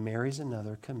 and marries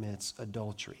another, commits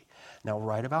adultery. Now,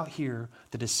 right about here,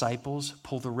 the disciples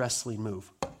pull the wrestling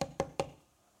move.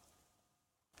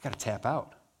 Got to tap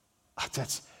out.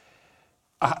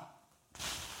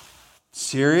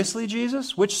 Seriously,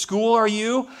 Jesus? Which school are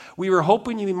you? We were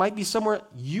hoping you might be somewhere.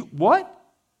 You what?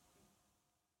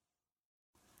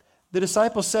 The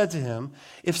disciples said to him,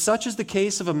 if such is the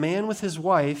case of a man with his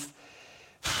wife,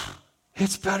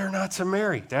 it's better not to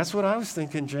marry. That's what I was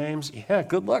thinking, James. Yeah,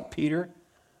 good luck, Peter.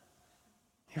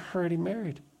 You're already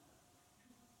married.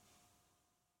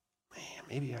 Man,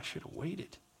 maybe I should have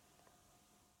waited.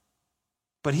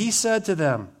 But he said to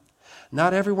them,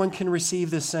 not everyone can receive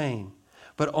the same,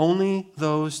 but only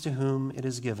those to whom it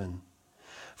is given.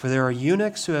 For there are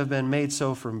eunuchs who have been made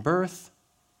so from birth.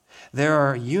 There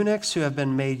are eunuchs who have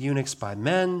been made eunuchs by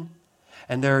men.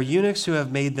 And there are eunuchs who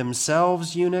have made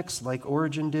themselves eunuchs, like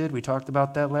Origen did. We talked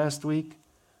about that last week.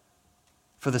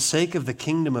 For the sake of the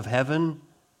kingdom of heaven.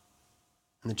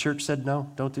 And the church said,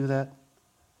 no, don't do that.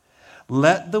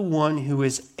 Let the one who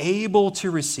is able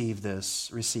to receive this,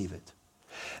 receive it.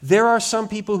 There are some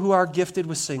people who are gifted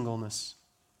with singleness.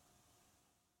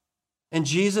 And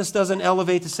Jesus doesn't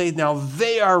elevate to say, now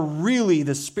they are really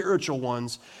the spiritual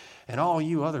ones, and all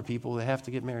you other people that have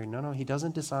to get married. No, he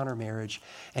doesn't dishonor marriage,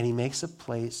 and he makes a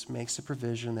place, makes a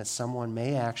provision that someone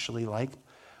may actually, like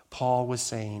Paul was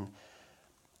saying,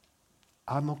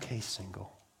 I'm okay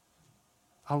single.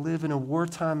 I'll live in a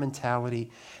wartime mentality,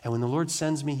 and when the Lord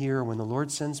sends me here, or when the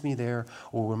Lord sends me there,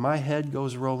 or when my head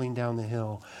goes rolling down the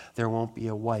hill, there won't be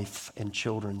a wife and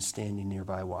children standing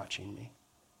nearby watching me.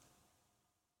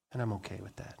 And I'm okay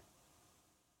with that.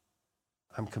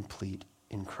 I'm complete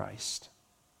in Christ.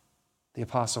 The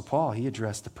Apostle Paul, he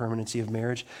addressed the permanency of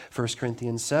marriage, 1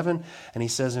 Corinthians 7, and he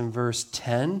says in verse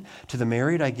 10, to the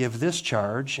married I give this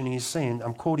charge, and he's saying,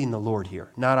 I'm quoting the Lord here,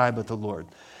 not I but the Lord.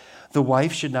 The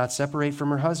wife should not separate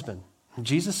from her husband.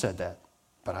 Jesus said that,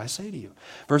 but I say to you.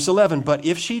 Verse 11, but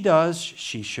if she does,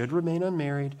 she should remain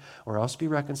unmarried or else be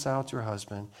reconciled to her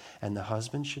husband, and the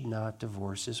husband should not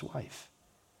divorce his wife.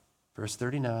 Verse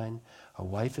 39, a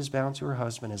wife is bound to her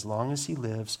husband as long as he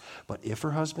lives, but if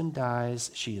her husband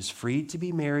dies, she is free to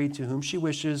be married to whom she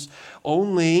wishes,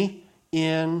 only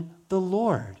in the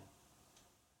Lord.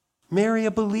 Marry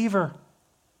a believer.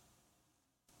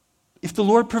 If the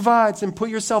Lord provides, then put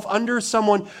yourself under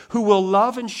someone who will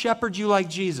love and shepherd you like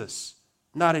Jesus,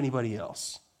 not anybody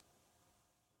else.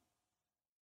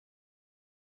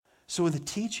 So the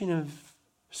teaching of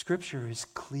Scripture is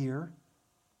clear.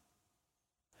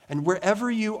 And wherever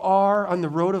you are on the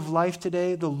road of life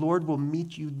today, the Lord will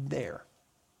meet you there.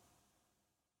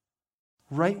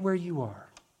 Right where you are.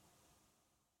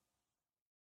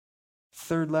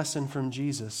 Third lesson from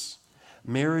Jesus.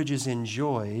 Marriage is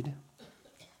enjoyed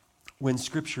when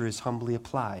Scripture is humbly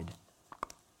applied.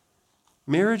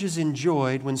 Marriage is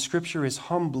enjoyed when Scripture is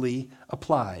humbly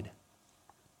applied.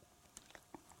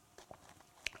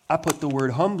 I put the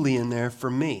word humbly in there for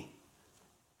me,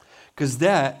 because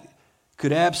that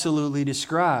could absolutely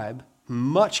describe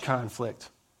much conflict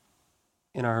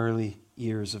in our early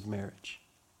years of marriage.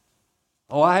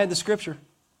 Oh, I had the Scripture.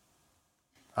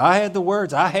 I had the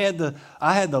words. I had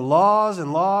the laws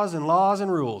and laws and laws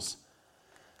and rules.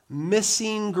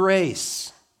 Missing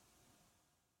grace.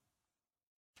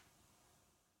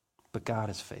 But God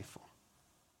is faithful.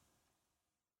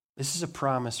 This is a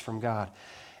promise from God.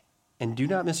 And do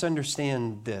not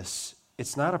misunderstand this.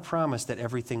 It's not a promise that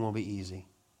everything will be easy.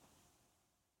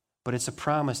 But it's a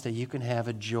promise that you can have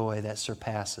a joy that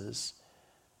surpasses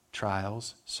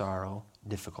trials, sorrow,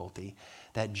 difficulty.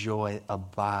 That joy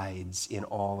abides in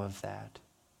all of that.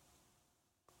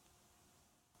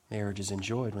 Marriage is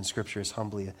enjoyed when Scripture is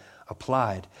humbly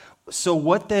applied. So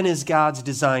what then is God's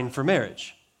design for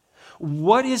marriage?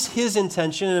 What is His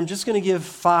intention? And I'm just going to give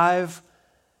 5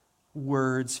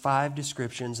 words, 5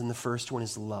 descriptions, and the first one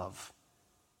is love.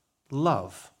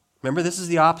 Love. Remember, this is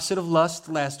the opposite of lust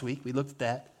last week. We looked at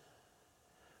that.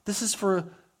 This is for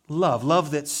love.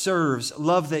 Love that serves,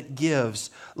 love that gives,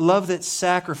 love that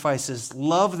sacrifices,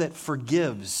 love that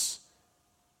forgives.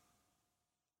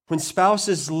 When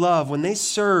spouses love, when they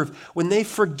serve, when they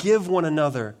forgive one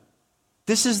another,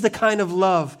 this is the kind of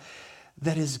love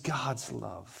that is God's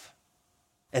love.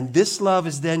 And this love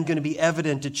is then going to be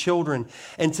evident to children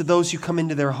and to those who come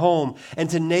into their home and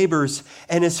to neighbors.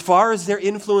 And as far as their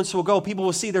influence will go, people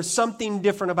will see there's something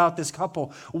different about this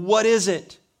couple. What is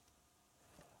it?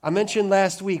 I mentioned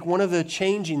last week one of the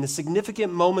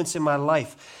significant moments in my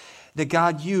life that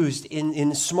God used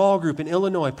in small group in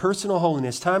Illinois, Personal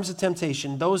Holiness, Times of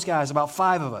Temptation, those guys, about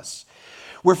 5 of us,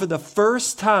 where for the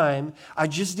first time, I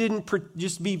just didn't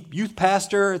just be youth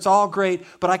pastor, it's all great,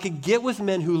 but I could get with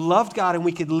men who loved God and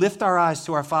we could lift our eyes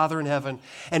to our Father in heaven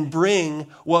and bring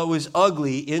what was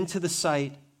ugly into the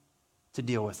sight to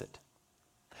deal with it.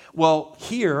 Well,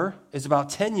 here is about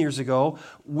 10 years ago,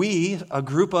 a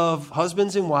group of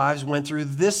husbands and wives, went through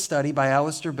this study by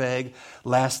Alistair Begg,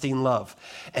 Lasting Love.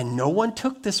 And no one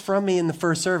took this from me in the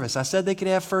first service. I said they could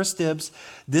have first dibs.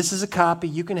 This is a copy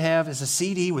you can have as a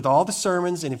CD with all the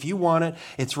sermons, and if you want it,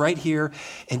 it's right here.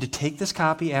 And to take this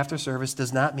copy after service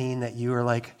does not mean that you are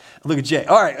like, look at Jay.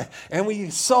 All right, and we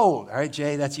sold. All right,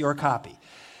 Jay, that's your copy.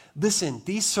 Listen,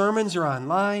 these sermons are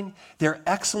online. They're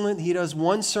excellent. He does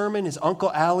one sermon, his Uncle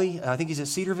Ali, I think he's at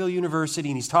Cedarville University,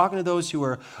 and he's talking to those who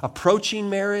are approaching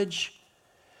marriage.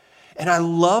 And I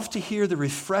love to hear the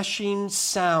refreshing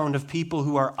sound of people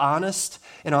who are honest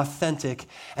and authentic,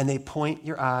 and they point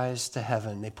your eyes to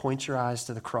heaven. They point your eyes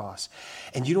to the cross.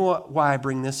 And you know why I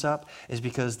bring this up? Is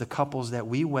because the couples that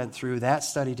we went through that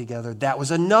study together, that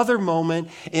was another moment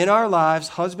in our lives,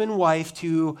 husband, wife,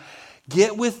 to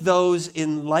get with those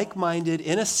in like-minded,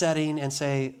 in a setting, and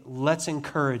say, let's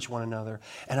encourage one another.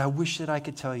 And I wish that I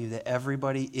could tell you that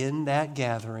everybody in that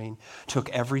gathering took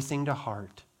everything to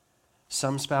heart.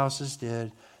 Some spouses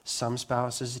did, some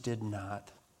spouses did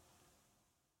not.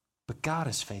 But God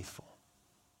is faithful.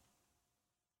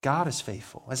 God is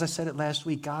faithful. As I said it last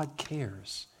week, God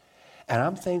cares. And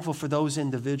I'm thankful for those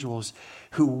individuals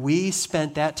who we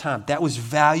spent that time. That was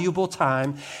valuable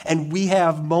time. And we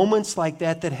have moments like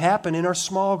that happen in our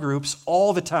small groups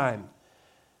all the time.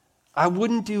 I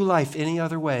wouldn't do life any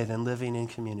other way than living in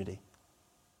community.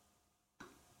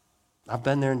 I've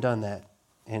been there and done that.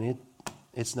 And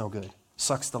it's no good.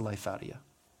 Sucks the life out of you.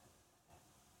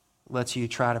 Lets you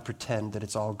try to pretend that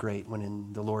it's all great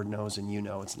when the Lord knows and you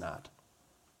know it's not.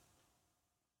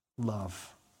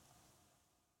 Love.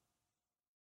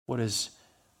 What does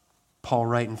Paul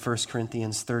write in 1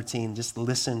 Corinthians 13? Just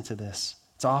listen to this.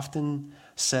 It's often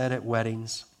said at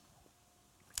weddings.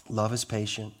 Love is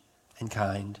patient and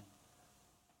kind.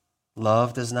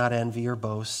 Love does not envy or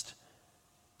boast.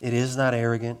 It is not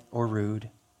arrogant or rude.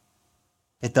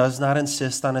 It does not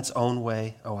insist on its own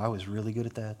way. Oh, I was really good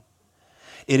at that.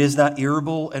 It is not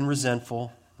irritable and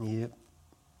resentful. Yep.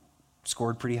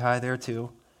 Scored pretty high there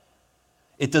too.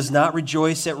 It does not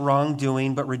rejoice at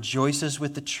wrongdoing, but rejoices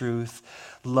with the truth.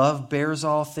 Love bears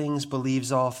all things,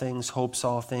 believes all things, hopes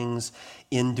all things,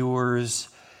 endures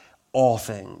all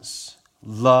things.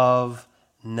 Love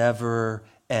never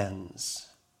ends.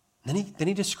 Then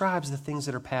he describes the things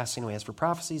that are passing away. As for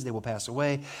prophecies, they will pass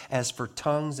away. As for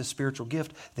tongues, the spiritual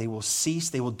gift, they will cease.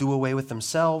 They will do away with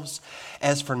themselves.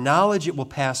 As for knowledge, it will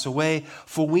pass away.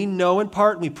 For we know in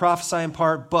part and we prophesy in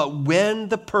part. But when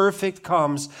the perfect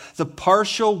comes, the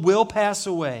partial will pass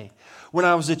away. When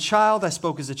I was a child, I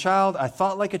spoke as a child. I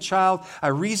thought like a child. I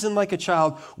reasoned like a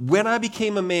child. When I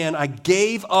became a man, I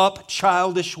gave up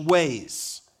childish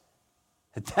ways.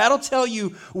 That'll tell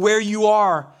you where you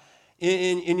are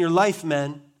in your life,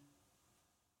 men.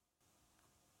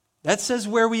 That says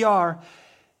where we are.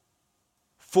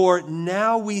 For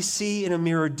now we see in a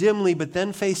mirror dimly, but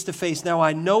then face to face. Now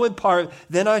I know in part,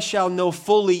 then I shall know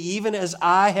fully, even as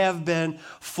I have been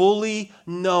fully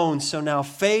known. So now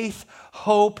faith,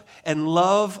 hope, and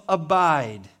love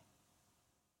abide.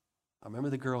 I remember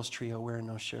the girls' trio wearing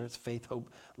those shirts. Faith,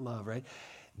 hope, love, right?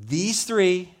 These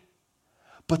three,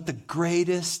 but the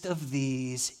greatest of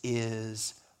these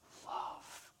is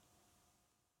love.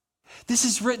 This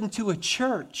is written to a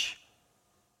church.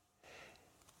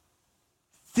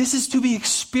 This is to be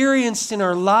experienced in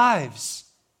our lives.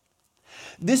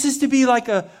 This is to be like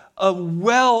a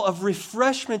well of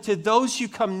refreshment to those who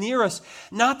come near us.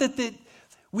 Not that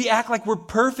we act like we're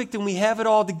perfect and we have it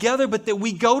all together, but that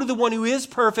we go to the one who is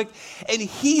perfect and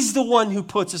he's the one who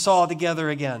puts us all together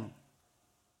again.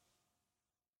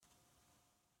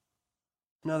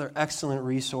 Another excellent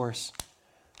resource.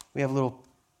 We have little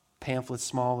pamphlets,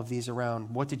 small of these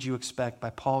around. What Did You Expect by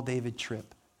Paul David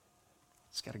Tripp.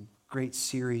 It's got a great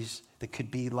series that could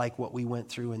be like what we went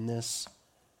through in this,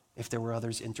 if there were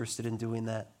others interested in doing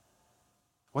that.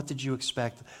 What did you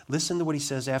expect? Listen to what he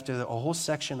says after a whole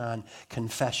section on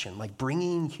confession, like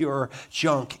bringing your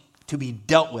junk to be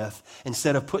dealt with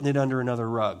instead of putting it under another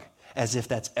rug, as if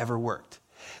that's ever worked.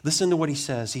 Listen to what he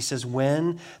says. He says,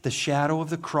 when the shadow of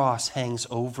the cross hangs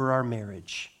over our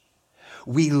marriage,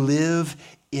 we live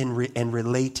and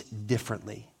relate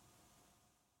differently.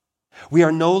 We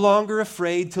are no longer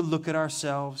afraid to look at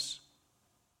ourselves.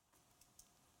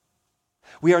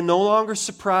 We are no longer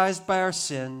surprised by our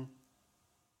sin.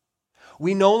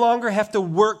 We no longer have to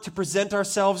work to present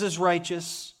ourselves as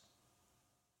righteous.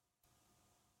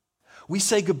 We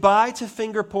say goodbye to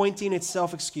finger pointing and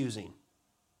self-excusing.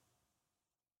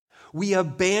 We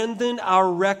abandon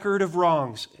our record of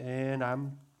wrongs, and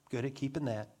I'm good at keeping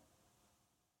that.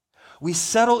 We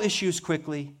settle issues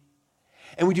quickly.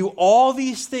 And we do all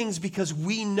these things because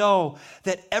we know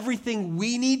that everything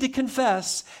we need to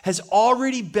confess has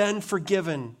already been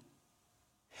forgiven.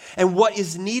 And what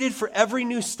is needed for every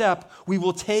new step we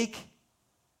will take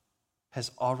has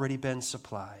already been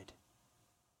supplied.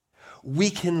 We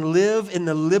can live in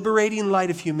the liberating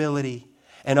light of humility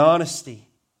and honesty.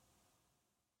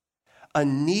 A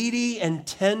needy and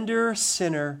tender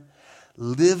sinner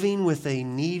living with a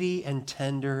needy and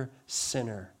tender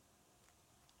sinner.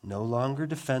 No longer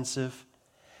defensive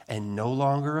and no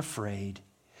longer afraid.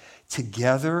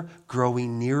 Together,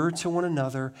 growing nearer to one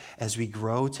another as we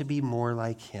grow to be more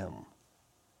like Him.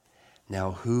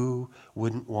 Now, who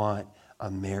wouldn't want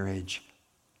a marriage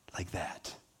like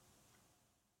that?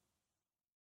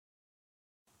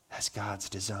 That's God's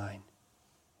design.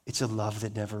 It's a love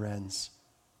that never ends.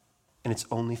 And it's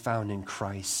only found in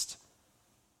Christ.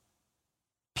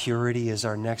 Purity is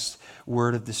our next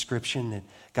word of description, that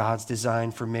God's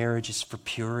design for marriage is for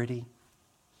purity.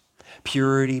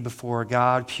 Purity before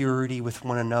God, purity with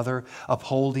one another,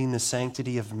 upholding the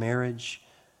sanctity of marriage.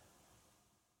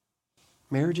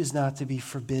 Marriage is not to be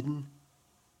forbidden.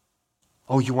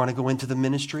 Oh, you want to go into the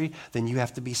ministry? Then you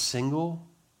have to be single?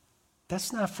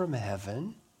 That's not from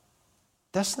heaven.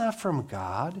 That's not from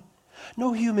God.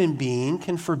 No human being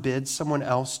can forbid someone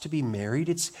else to be married.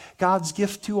 It's God's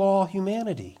gift to all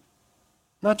humanity,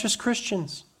 not just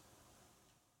Christians,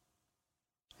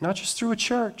 not just through a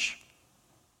church.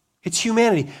 It's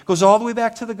humanity. It goes all the way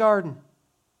back to the garden.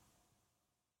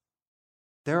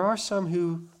 There are some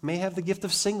who may have the gift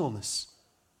of singleness,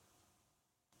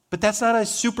 but that's not a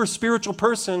super spiritual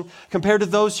person compared to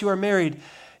those who are married.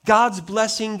 God's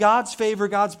blessing, God's favor,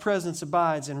 God's presence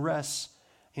abides and rests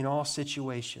in all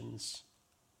situations.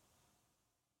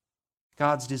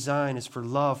 God's design is for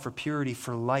love, for purity,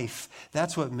 for life.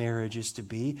 That's what marriage is to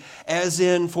be. As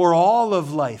in for all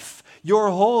of life, your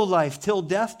whole life, till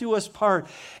death do us part.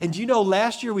 And do you know,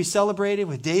 last year we celebrated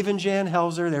with Dave and Jan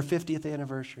Helzer, their 50th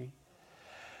anniversary.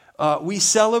 We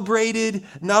celebrated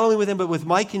not only with them, but with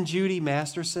Mike and Judy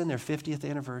Masterson, their 50th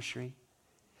anniversary.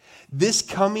 This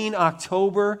coming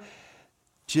October,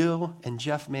 Jill and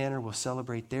Jeff Manor will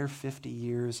celebrate their 50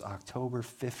 years, October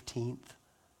 15th.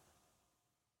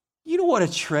 You know what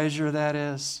a treasure that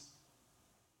is?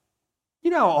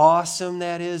 You know how awesome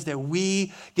that is that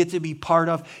we get to be part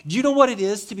of? Do you know what it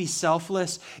is to be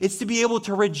selfless? It's to be able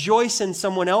to rejoice in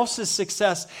someone else's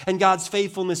success and God's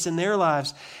faithfulness in their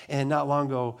lives. And not long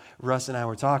ago, Russ and I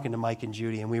were talking to Mike and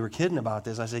Judy, and we were kidding about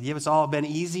this. I said, "Yeah, it's all been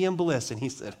easy and bliss." And he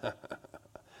said,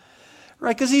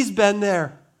 right, because he's been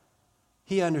there.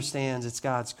 He understands it's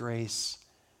God's grace.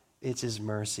 It's his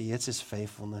mercy. It's his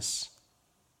faithfulness.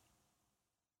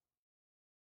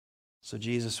 So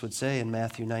Jesus would say in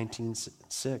Matthew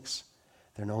 19:6,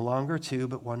 they're no longer two,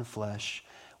 but one flesh.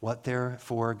 What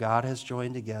therefore God has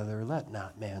joined together, let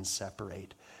not man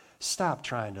separate. Stop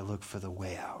trying to look for the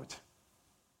way out.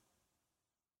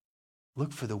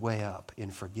 Look for the way up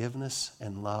in forgiveness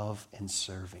and love and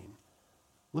serving.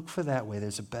 Look for that way.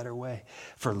 There's a better way.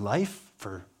 For life,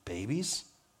 for babies.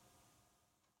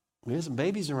 We had some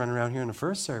babies running around here in the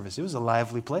first service. It was a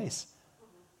lively place.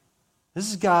 This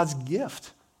is God's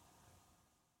gift.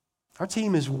 Our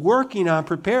team is working on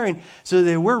preparing so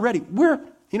that we're ready.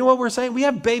 You know what we're saying? We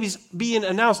have babies being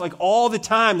announced like all the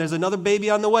time. There's another baby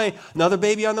on the way, another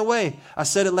baby on the way. I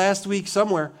said it last week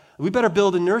somewhere. We better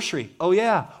build a nursery. Oh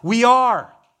yeah, we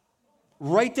are.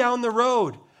 Right down the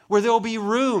road where there'll be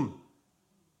room.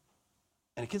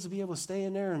 And the kids will be able to stay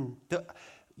in there. And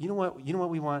you know what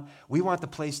we want? We want the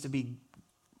place to be,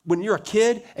 when you're a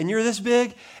kid and you're this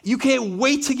big, you can't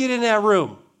wait to get in that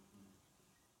room.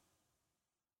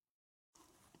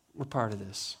 We're part of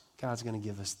this. God's going to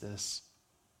give us this.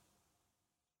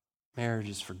 Marriage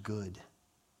is for good.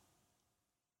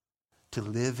 To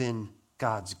live in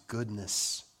God's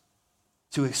goodness.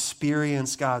 To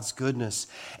experience God's goodness.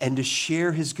 And to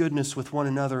share his goodness with one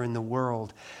another in the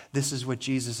world. This is what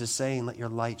Jesus is saying. Let your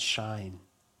light shine.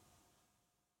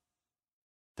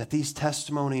 That these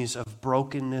testimonies of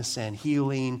brokenness and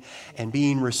healing and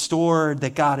being restored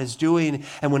that God is doing.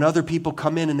 And when other people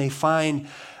come in and they find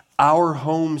our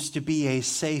homes to be a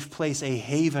safe place, a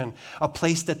haven, a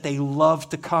place that they love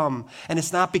to come. And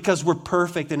it's not because we're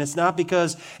perfect, and it's not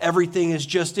because everything is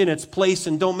just in its place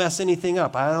and don't mess anything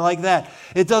up. I like that.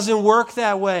 It doesn't work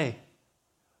that way.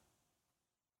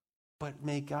 But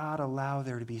may God allow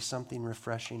there to be something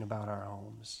refreshing about our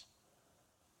homes.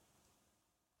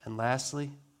 And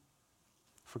lastly,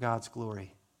 for God's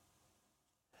glory.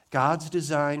 God's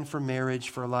design for marriage,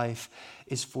 for life,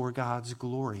 is for God's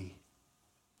glory.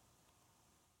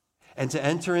 And to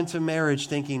enter into marriage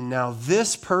thinking, now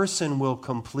this person will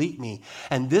complete me,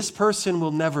 and this person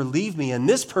will never leave me, and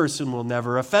this person will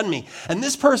never offend me, and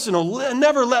this person will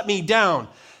never let me down.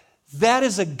 That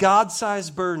is a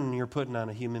God-sized burden you're putting on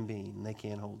a human being, and they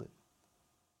can't hold it.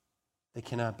 They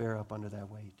cannot bear up under that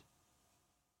weight.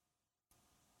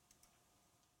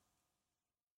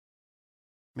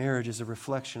 Marriage is a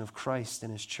reflection of Christ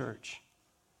and his church,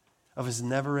 of his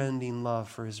never-ending love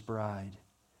for his bride.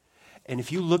 And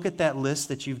if you look at that list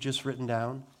that you've just written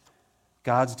down,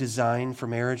 God's design for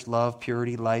marriage, love,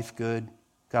 purity, life, good,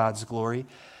 God's glory,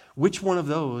 which one of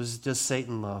those does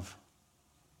Satan love?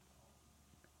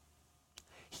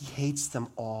 He hates them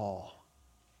all.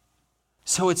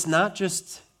 So it's not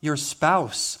just your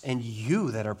spouse and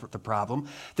you that are the problem.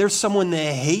 There's someone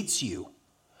that hates you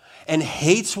and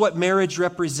hates what marriage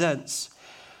represents.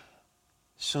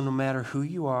 So no matter who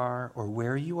you are or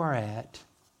where you are at,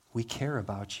 we care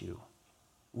about you.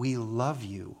 We love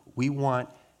you. We want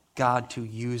God to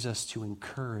use us to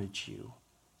encourage you.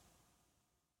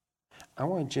 I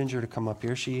want Ginger to come up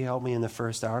here. She helped me in the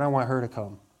first hour, and I want her to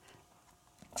come.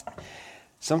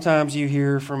 Sometimes you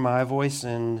hear from my voice,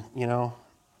 and,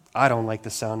 I don't like the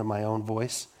sound of my own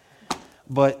voice.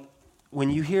 But when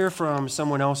you hear from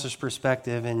someone else's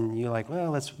perspective, and you're like, well,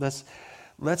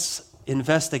 let's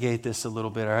investigate this a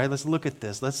little bit, all right? Let's look at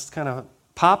this. Let's kind of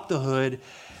pop the hood.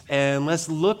 And let's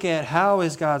look at how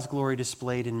is God's glory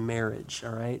displayed in marriage,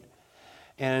 all right?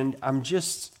 And I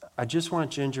just want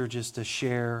Ginger just to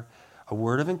share a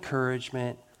word of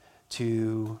encouragement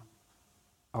to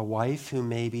a wife who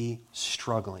may be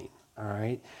struggling, all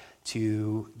right?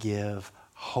 To give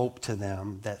hope to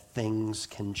them that things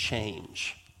can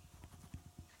change.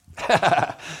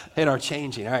 And are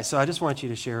changing. All right, so I just want you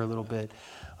to share a little bit.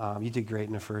 You did great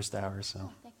in the first hour, so.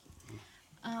 Thank you.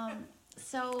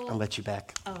 I'll let you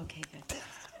back. Oh, okay, good.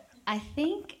 I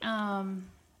think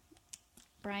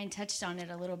Brian touched on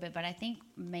it a little bit, but I think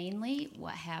mainly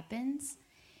what happens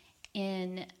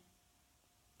in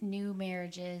new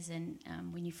marriages and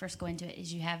when you first go into it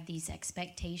is you have these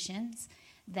expectations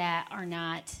that are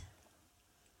not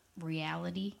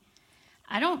reality.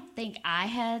 I don't think I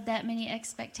had that many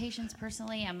expectations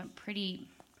personally. I'm a pretty,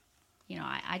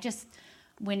 I just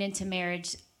went into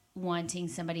marriage wanting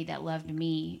somebody that loved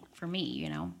me for me,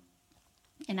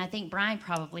 And I think Brian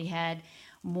probably had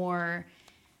more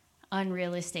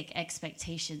unrealistic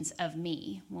expectations of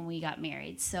me when we got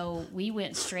married. So we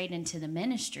went straight into the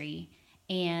ministry,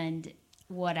 and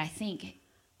what I think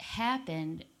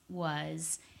happened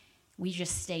was we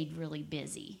just stayed really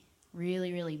busy,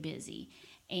 really, really busy.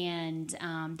 And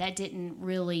that didn't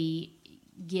really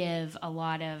give a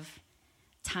lot of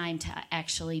time to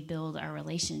actually build our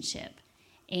relationship.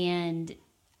 And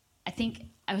I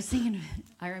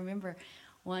remember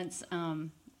once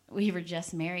we were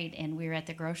just married and we were at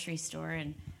the grocery store,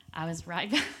 and I was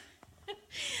right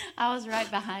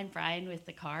behind Brian with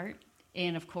the cart,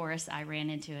 and of course I ran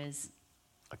into his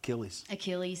Achilles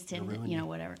tendon,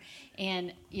 whatever,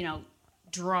 and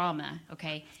drama,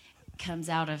 okay, comes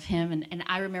out of him, and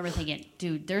I remember thinking,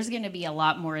 dude, there's going to be a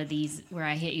lot more of these where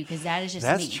I hit you, because that is just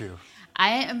That's me. true.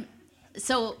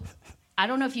 So I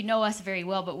don't know if you know us very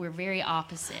well, but we're very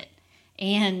opposite,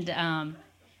 and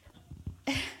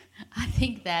I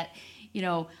think that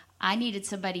I needed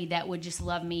somebody that would just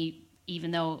love me,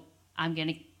 even though I'm going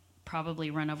to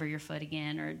probably run over your foot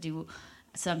again or do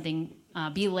something,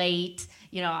 be late.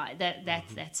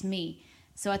 That's me.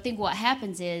 So I think what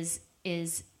happens is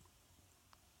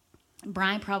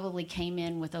Brian probably came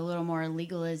in with a little more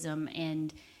legalism,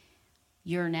 and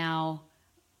you're now,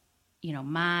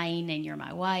 mine, and you're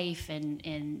my wife,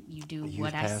 and you do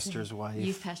what I say.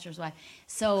 Youth pastor's wife.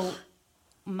 So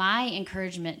my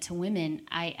encouragement to women,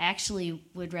 I actually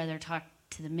would rather talk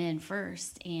to the men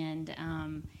first. And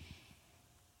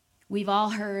we've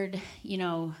all heard,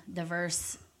 the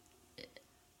verse,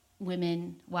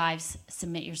 women, wives,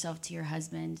 submit yourself to your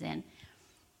husbands. And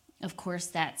of course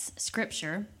that's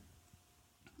scripture,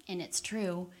 and it's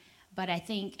true. But I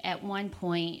think at one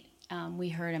point we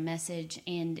heard a message,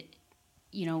 and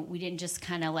we didn't just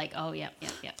kind of like, oh, yep.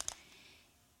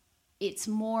 It's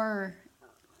more,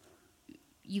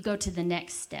 you go to the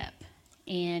next step,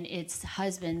 and it's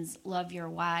husbands, love your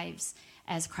wives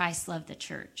as Christ loved the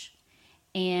church.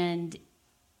 And,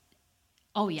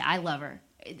 oh yeah, I love her.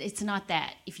 It's not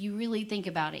that. If you really think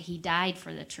about it, he died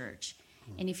for the church.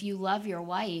 And if you love your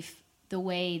wife the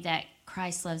way that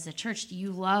Christ loves the church,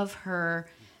 you love her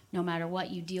no matter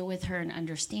what. You deal with her in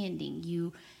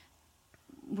understanding.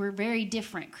 We're very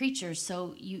different creatures,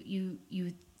 so you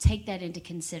take that into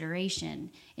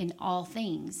consideration in all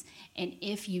things. And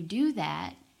if you do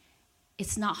that,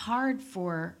 it's not hard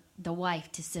for the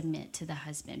wife to submit to the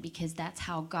husband, because that's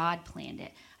how God planned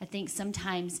it. I think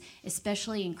sometimes,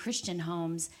 especially in Christian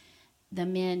homes, the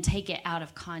men take it out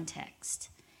of context,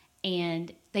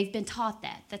 and they've been taught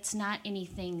that. That's not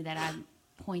anything that I'm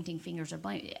pointing fingers or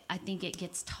blaming. I think it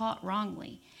gets taught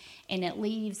wrongly, and it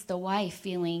leaves the wife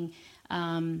feeling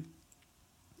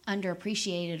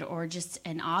underappreciated or just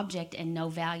an object and no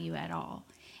value at all.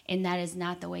 And that is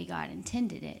not the way God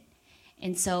intended it.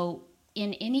 And so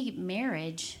in any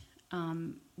marriage,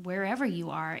 wherever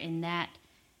you are in that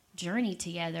journey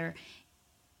together,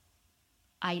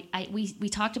 we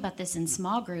talked about this in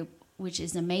small group, which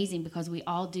is amazing, because we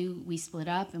split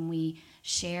up and we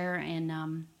share,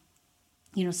 and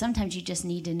sometimes you just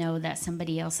need to know that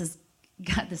somebody else has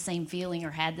got the same feeling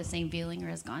or had the same feeling or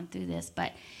has gone through this.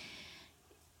 But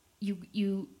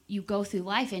you go through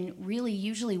life, and really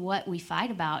usually what we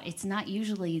fight about, it's not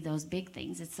usually those big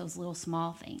things, it's those little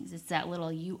small things. It's that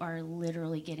little, you are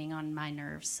literally getting on my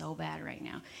nerves so bad right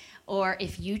now. Or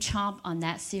if you chomp on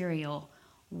that cereal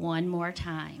one more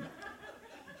time,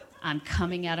 I'm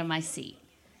coming out of my seat,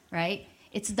 right?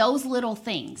 It's those little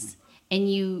things,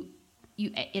 and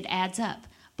it adds up.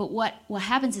 But what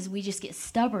happens is we just get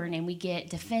stubborn and we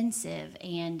get defensive,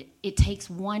 and it takes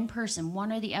one person,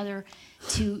 one or the other,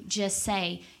 to just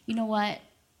say, you know what,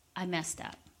 I messed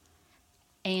up.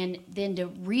 And then to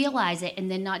realize it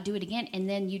and then not do it again, and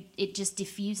then it just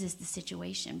diffuses the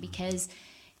situation. Because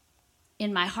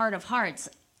in my heart of hearts,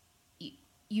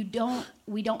 we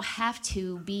don't have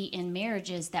to be in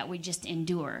marriages that we just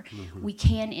endure. Mm-hmm. We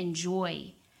can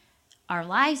enjoy our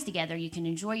lives together. You can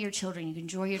enjoy your children. You can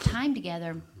enjoy your time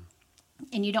together.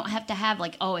 And you don't have to have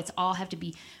it's all have to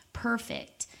be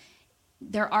perfect.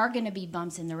 There are going to be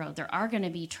bumps in the road. There are going to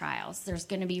be trials. There's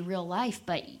going to be real life,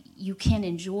 but you can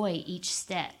enjoy each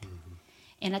step. Mm-hmm.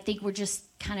 And I think we're just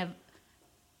kind of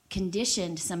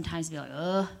conditioned sometimes to be like,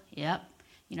 oh, yep,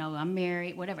 I'm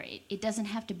married, whatever. It doesn't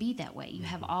have to be that way. You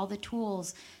have all the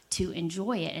tools to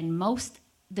enjoy it. And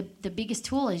the biggest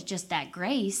tool is just that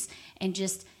grace, and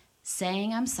just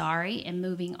saying I'm sorry and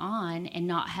moving on, and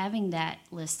not having that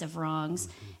list of wrongs,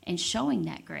 and showing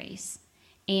that grace.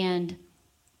 And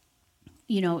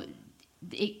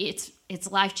it's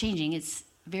life-changing. It's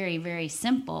very, very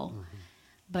simple,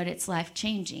 but it's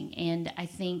life-changing. And I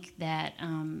think that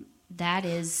that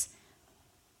is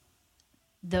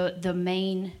the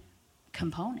main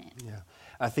component. Yeah.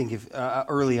 I think if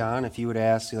early on, if you would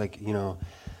ask,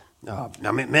 now,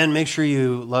 men, make sure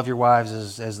you love your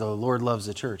wives as the Lord loves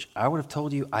the church, I would have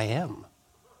told you I am.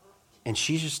 And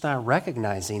she's just not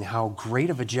recognizing how great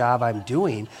of a job I'm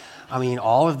doing. I mean,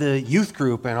 all of the youth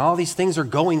group and all these things are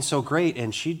going so great,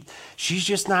 and she's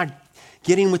just not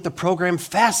getting with the program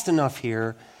fast enough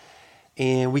here.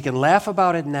 And we can laugh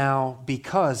about it now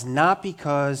not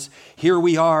because here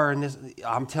we are, and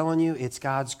I'm telling you, it's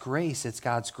God's grace. It's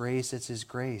God's grace. It's His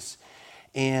grace.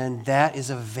 And that is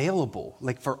available,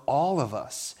 like for all of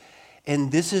us.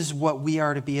 And this is what we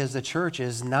are to be as the church,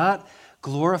 is not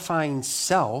glorifying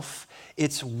self.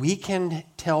 It's we can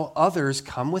tell others,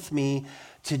 come with me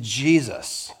to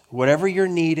Jesus. Whatever your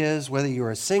need is, whether you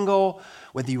are single,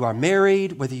 whether you are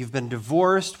married, whether you've been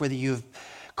divorced, whether you've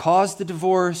caused the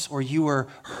divorce or you were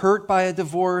hurt by a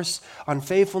divorce,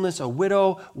 unfaithfulness, a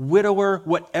widow, widower,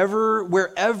 whatever,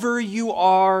 wherever you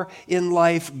are in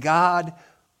life, God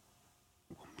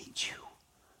will meet you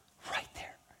right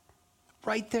there.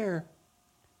 Right there.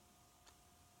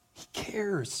 He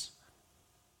cares.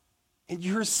 And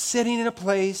you're sitting in a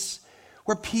place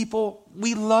where people,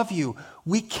 we love you.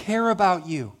 We care about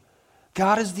you.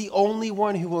 God is the only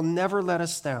one who will never let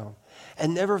us down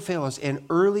and never fail us. And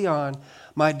early on,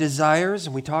 my desires,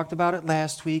 and we talked about it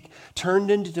last week, turned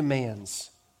into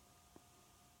demands.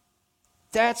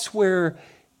 That's where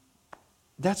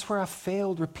I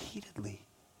failed repeatedly.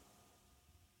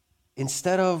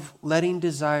 Instead of letting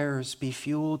desires be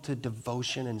fueled to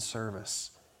devotion and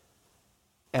service.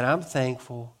 And I'm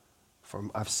thankful for,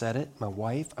 I've said it, my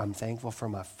wife. I'm thankful for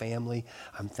my family.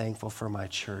 I'm thankful for my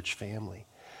church family.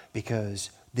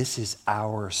 Because this is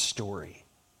our story.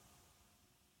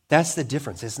 That's the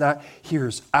difference. It's not,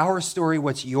 here's our story,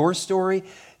 what's your story?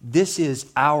 This is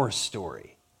our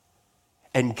story.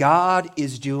 And God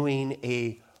is doing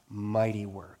a mighty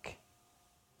work.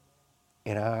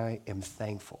 And I am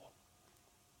thankful.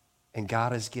 And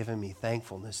God has given me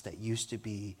thankfulness that used to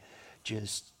be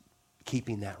just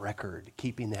keeping that record,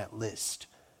 keeping that list.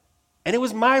 And it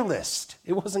was my list.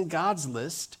 It wasn't God's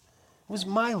list. It was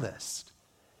my list.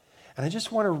 And I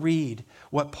just want to read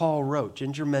what Paul wrote.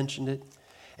 Ginger mentioned it.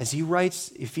 As he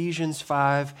writes Ephesians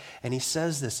 5, and he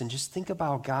says this, and just think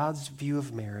about God's view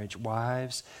of marriage.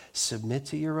 Wives, submit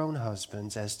to your own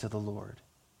husbands as to the Lord.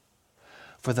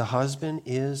 For the husband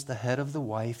is the head of the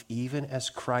wife, even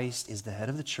as Christ is the head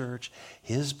of the church,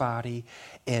 his body,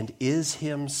 and is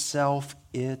himself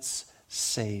its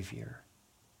Savior.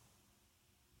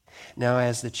 Now,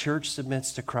 as the church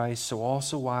submits to Christ, so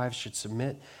also wives should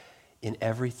submit in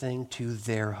everything to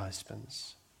their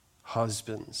husbands.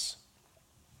 Husbands,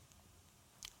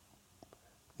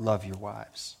 love your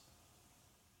wives.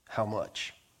 How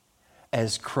much?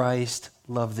 As Christ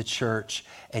loved the church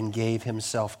and gave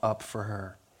himself up for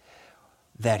her,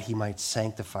 that he might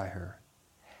sanctify her,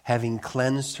 having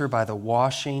cleansed her by the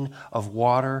washing of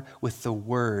water with the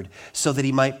word, so that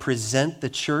he might present the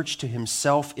church to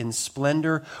himself in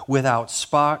splendor, without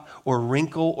spot or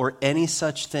wrinkle or any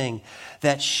such thing,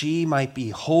 that she might be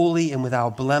holy and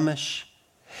without blemish.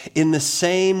 In the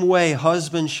same way,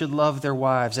 husbands should love their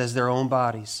wives as their own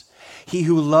bodies. He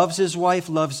who loves his wife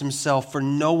loves himself, for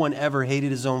no one ever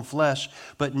hated his own flesh,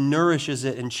 but nourishes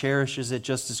it and cherishes it,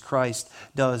 just as Christ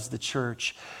does the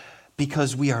church,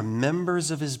 because we are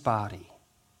members of his body.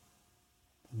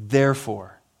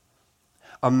 Therefore,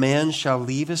 a man shall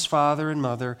leave his father and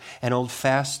mother and hold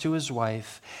fast to his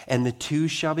wife, and the two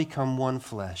shall become one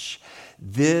flesh.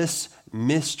 This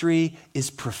mystery is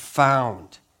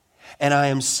profound. And I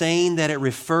am saying that it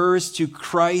refers to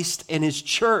Christ and his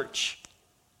church.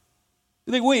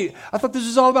 You think, wait, I thought this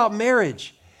was all about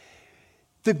marriage.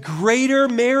 The greater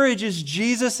marriage is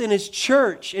Jesus and his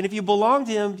church. And if you belong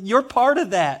to him, you're part of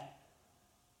that.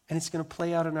 And it's going to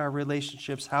play out in our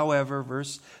relationships. However,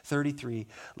 verse 33,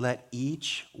 let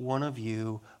each one of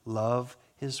you love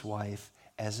his wife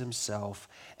as himself,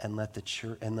 and let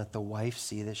the wife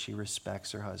see that she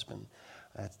respects her husband.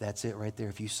 That's it right there.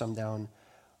 If you sum down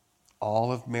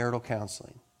all of marital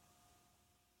counseling,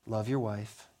 love your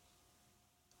wife,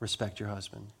 respect your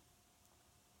husband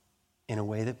in a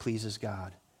way that pleases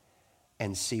God,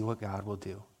 and see what God will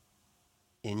do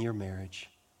in your marriage,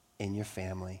 in your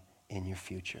family, in your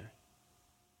future.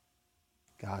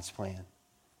 God's plan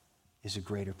is a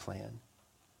greater plan.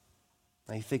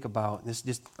 Now you think about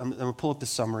this. I'm going to pull up the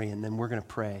summary, and then we're going to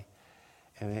pray.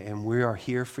 And we are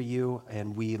here for you,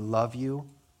 and we love you.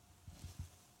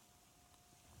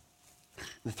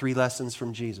 The 3 lessons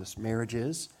from Jesus. Marriage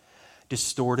is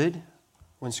distorted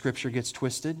when Scripture gets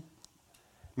twisted.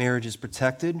 Marriage is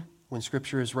protected when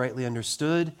Scripture is rightly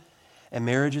understood. And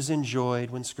marriage is enjoyed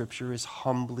when Scripture is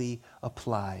humbly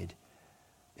applied.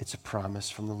 It's a promise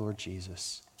from the Lord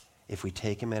Jesus if we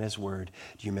take him at his word.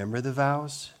 Do you remember the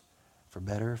vows? For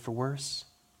better or for worse?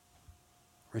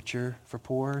 richer for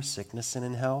poor, sickness and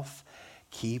in health.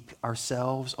 Keep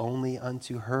ourselves only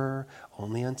unto her,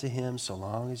 only unto him, so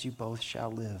long as you both shall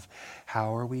live.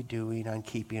 How are we doing on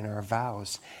keeping our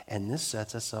vows? And this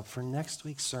sets us up for next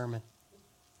week's sermon.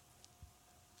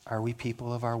 Are we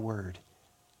people of our word?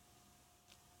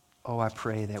 Oh, I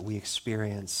pray that we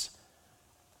experience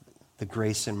the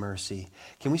grace and mercy.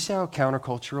 Can we see how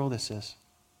countercultural this is?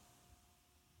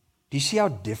 Do you see how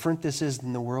different this is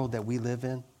than the world that we live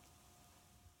in?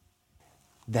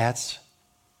 That's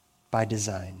by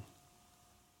design.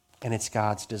 And it's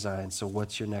God's design. So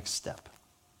what's your next step?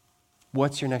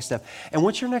 What's your next step? And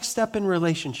what's your next step in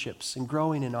relationships and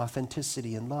growing in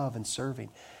authenticity and love and serving?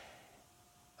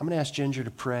 I'm going to ask Ginger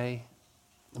to pray.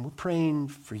 And we're praying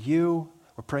for you.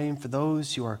 We're praying for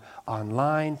those who are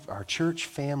online, for our church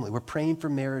family. We're praying for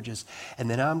marriages. And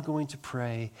then I'm going to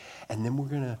pray. And then we're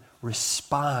going to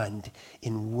respond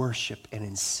in worship and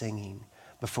in singing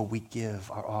before we give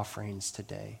our offerings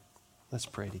today. Let's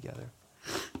pray together.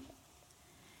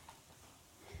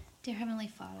 Dear Heavenly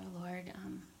Father, Lord,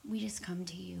 we just come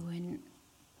to you, and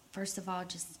first of all,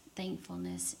 just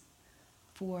thankfulness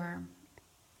for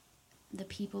the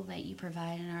people that you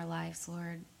provide in our lives,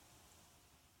 Lord.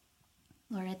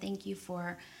 Lord, I thank you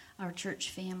for our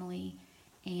church family,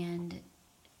 and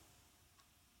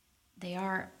they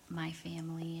are my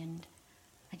family, and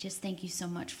I just thank you so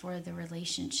much for the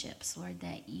relationships, Lord,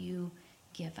 that you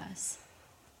give us.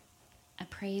 I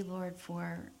pray, Lord,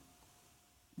 for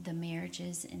the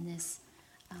marriages in this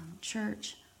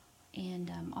church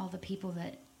and all the people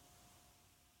that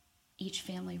each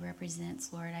family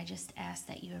represents, Lord. I just ask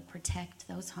that you would protect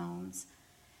those homes.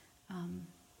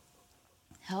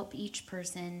 Help each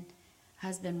person,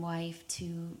 husband, wife,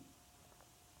 to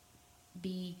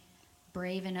be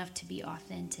brave enough to be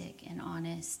authentic and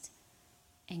honest,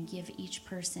 and give each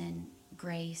person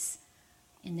grace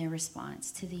in their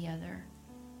response to the other.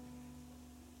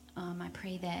 I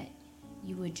pray that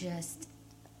you would just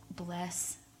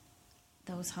bless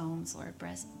those homes, Lord,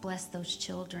 bless those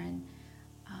children,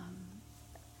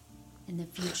 and the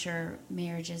future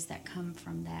marriages that come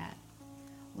from that.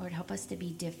 Lord, help us to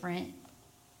be different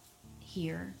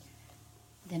here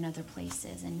than other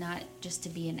places, and not just to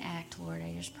be an act, Lord.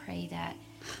 I just pray that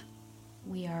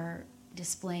we are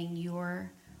displaying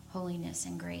your holiness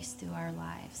and grace through our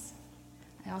lives.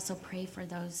 I also pray for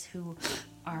those who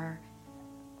are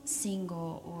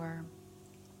single or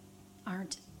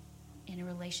aren't in a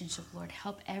relationship, Lord.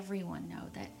 Help everyone know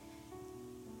that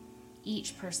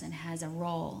each person has a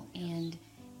role, and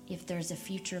if there's a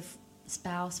future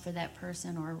spouse for that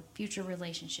person, or future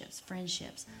relationships,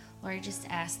 friendships, Lord, I just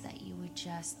ask that you would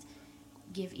just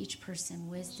give each person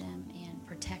wisdom and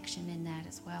protection in that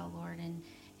as well, Lord,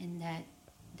 and that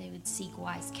they would seek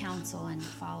wise counsel and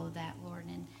follow that, Lord.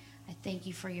 And I thank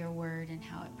you for your word and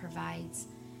how it provides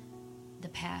the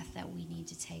path that we need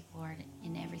to take, Lord,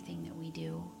 in everything that we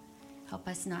do. Help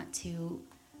us not to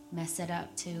mess it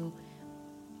up, to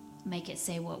make it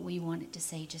say what we want it to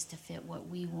say just to fit what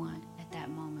we want at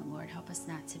that moment, Lord. Help us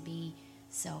not to be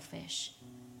selfish,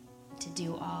 to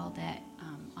do all that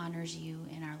honors you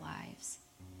in our lives.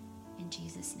 In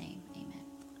Jesus' name, amen.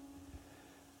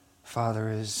 Father,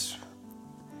 as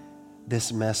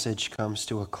this message comes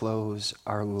to a close,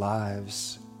 our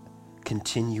lives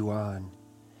continue on.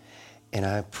 And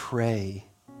I pray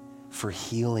for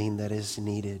healing that is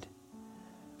needed,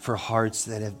 for hearts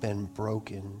that have been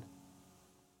broken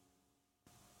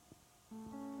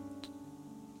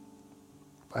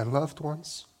by loved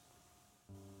ones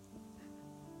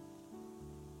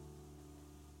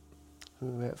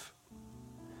who have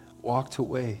walked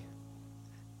away.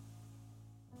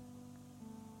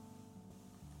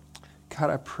 God,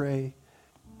 I pray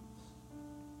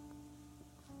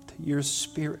that your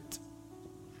Spirit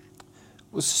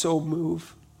will so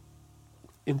move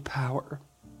in power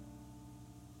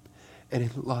and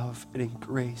in love and in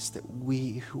grace that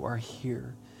we who are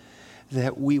here,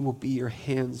 that we will be your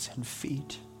hands and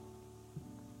feet.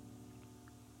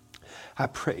 I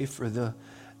pray for the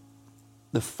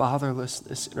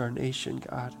fatherlessness in our nation,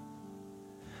 God.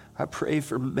 I pray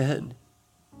for men.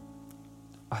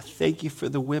 I thank you for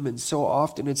the women. So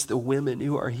often it's the women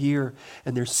who are here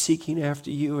and they're seeking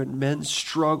after you, and men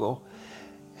struggle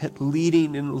at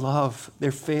leading in love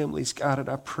their families, God. And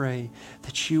I pray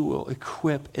that you will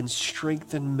equip and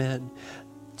strengthen men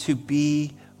to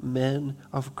be men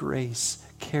of grace,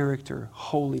 character,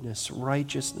 holiness,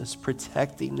 righteousness,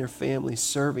 protecting their families,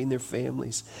 serving their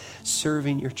families,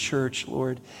 serving your church,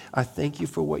 Lord. I thank you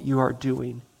for what you are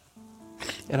doing.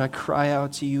 And I cry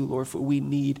out to you, Lord, for we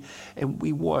need and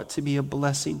we want to be a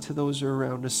blessing to those who are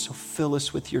around us. So fill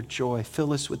us with your joy.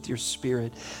 Fill us with your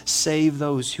Spirit. Save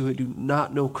those who do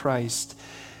not know Christ.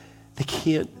 They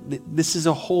can't. This is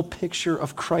a whole picture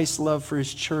of Christ's love for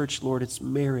his church, Lord. It's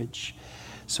marriage.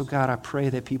 So God, I pray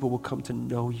that people will come to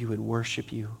know you and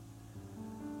worship you.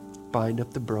 Bind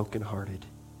up the brokenhearted.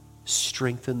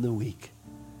 Strengthen the weak.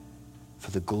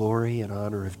 For the glory and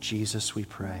honor of Jesus, we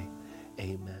pray.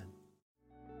 Amen.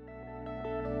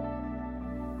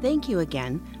 Thank you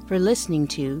again for listening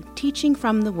to Teaching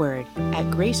from the Word at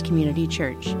Grace Community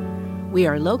Church. We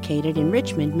are located in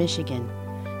Richmond, Michigan.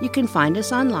 You can find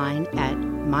us online at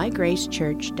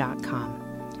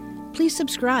mygracechurch.com. Please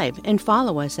subscribe and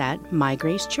follow us at My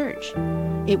Grace Church.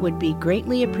 It would be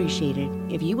greatly appreciated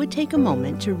if you would take a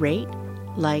moment to rate,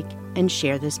 like, and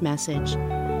share this message.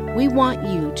 We want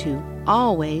you to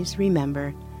always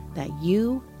remember that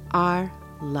you are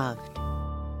loved.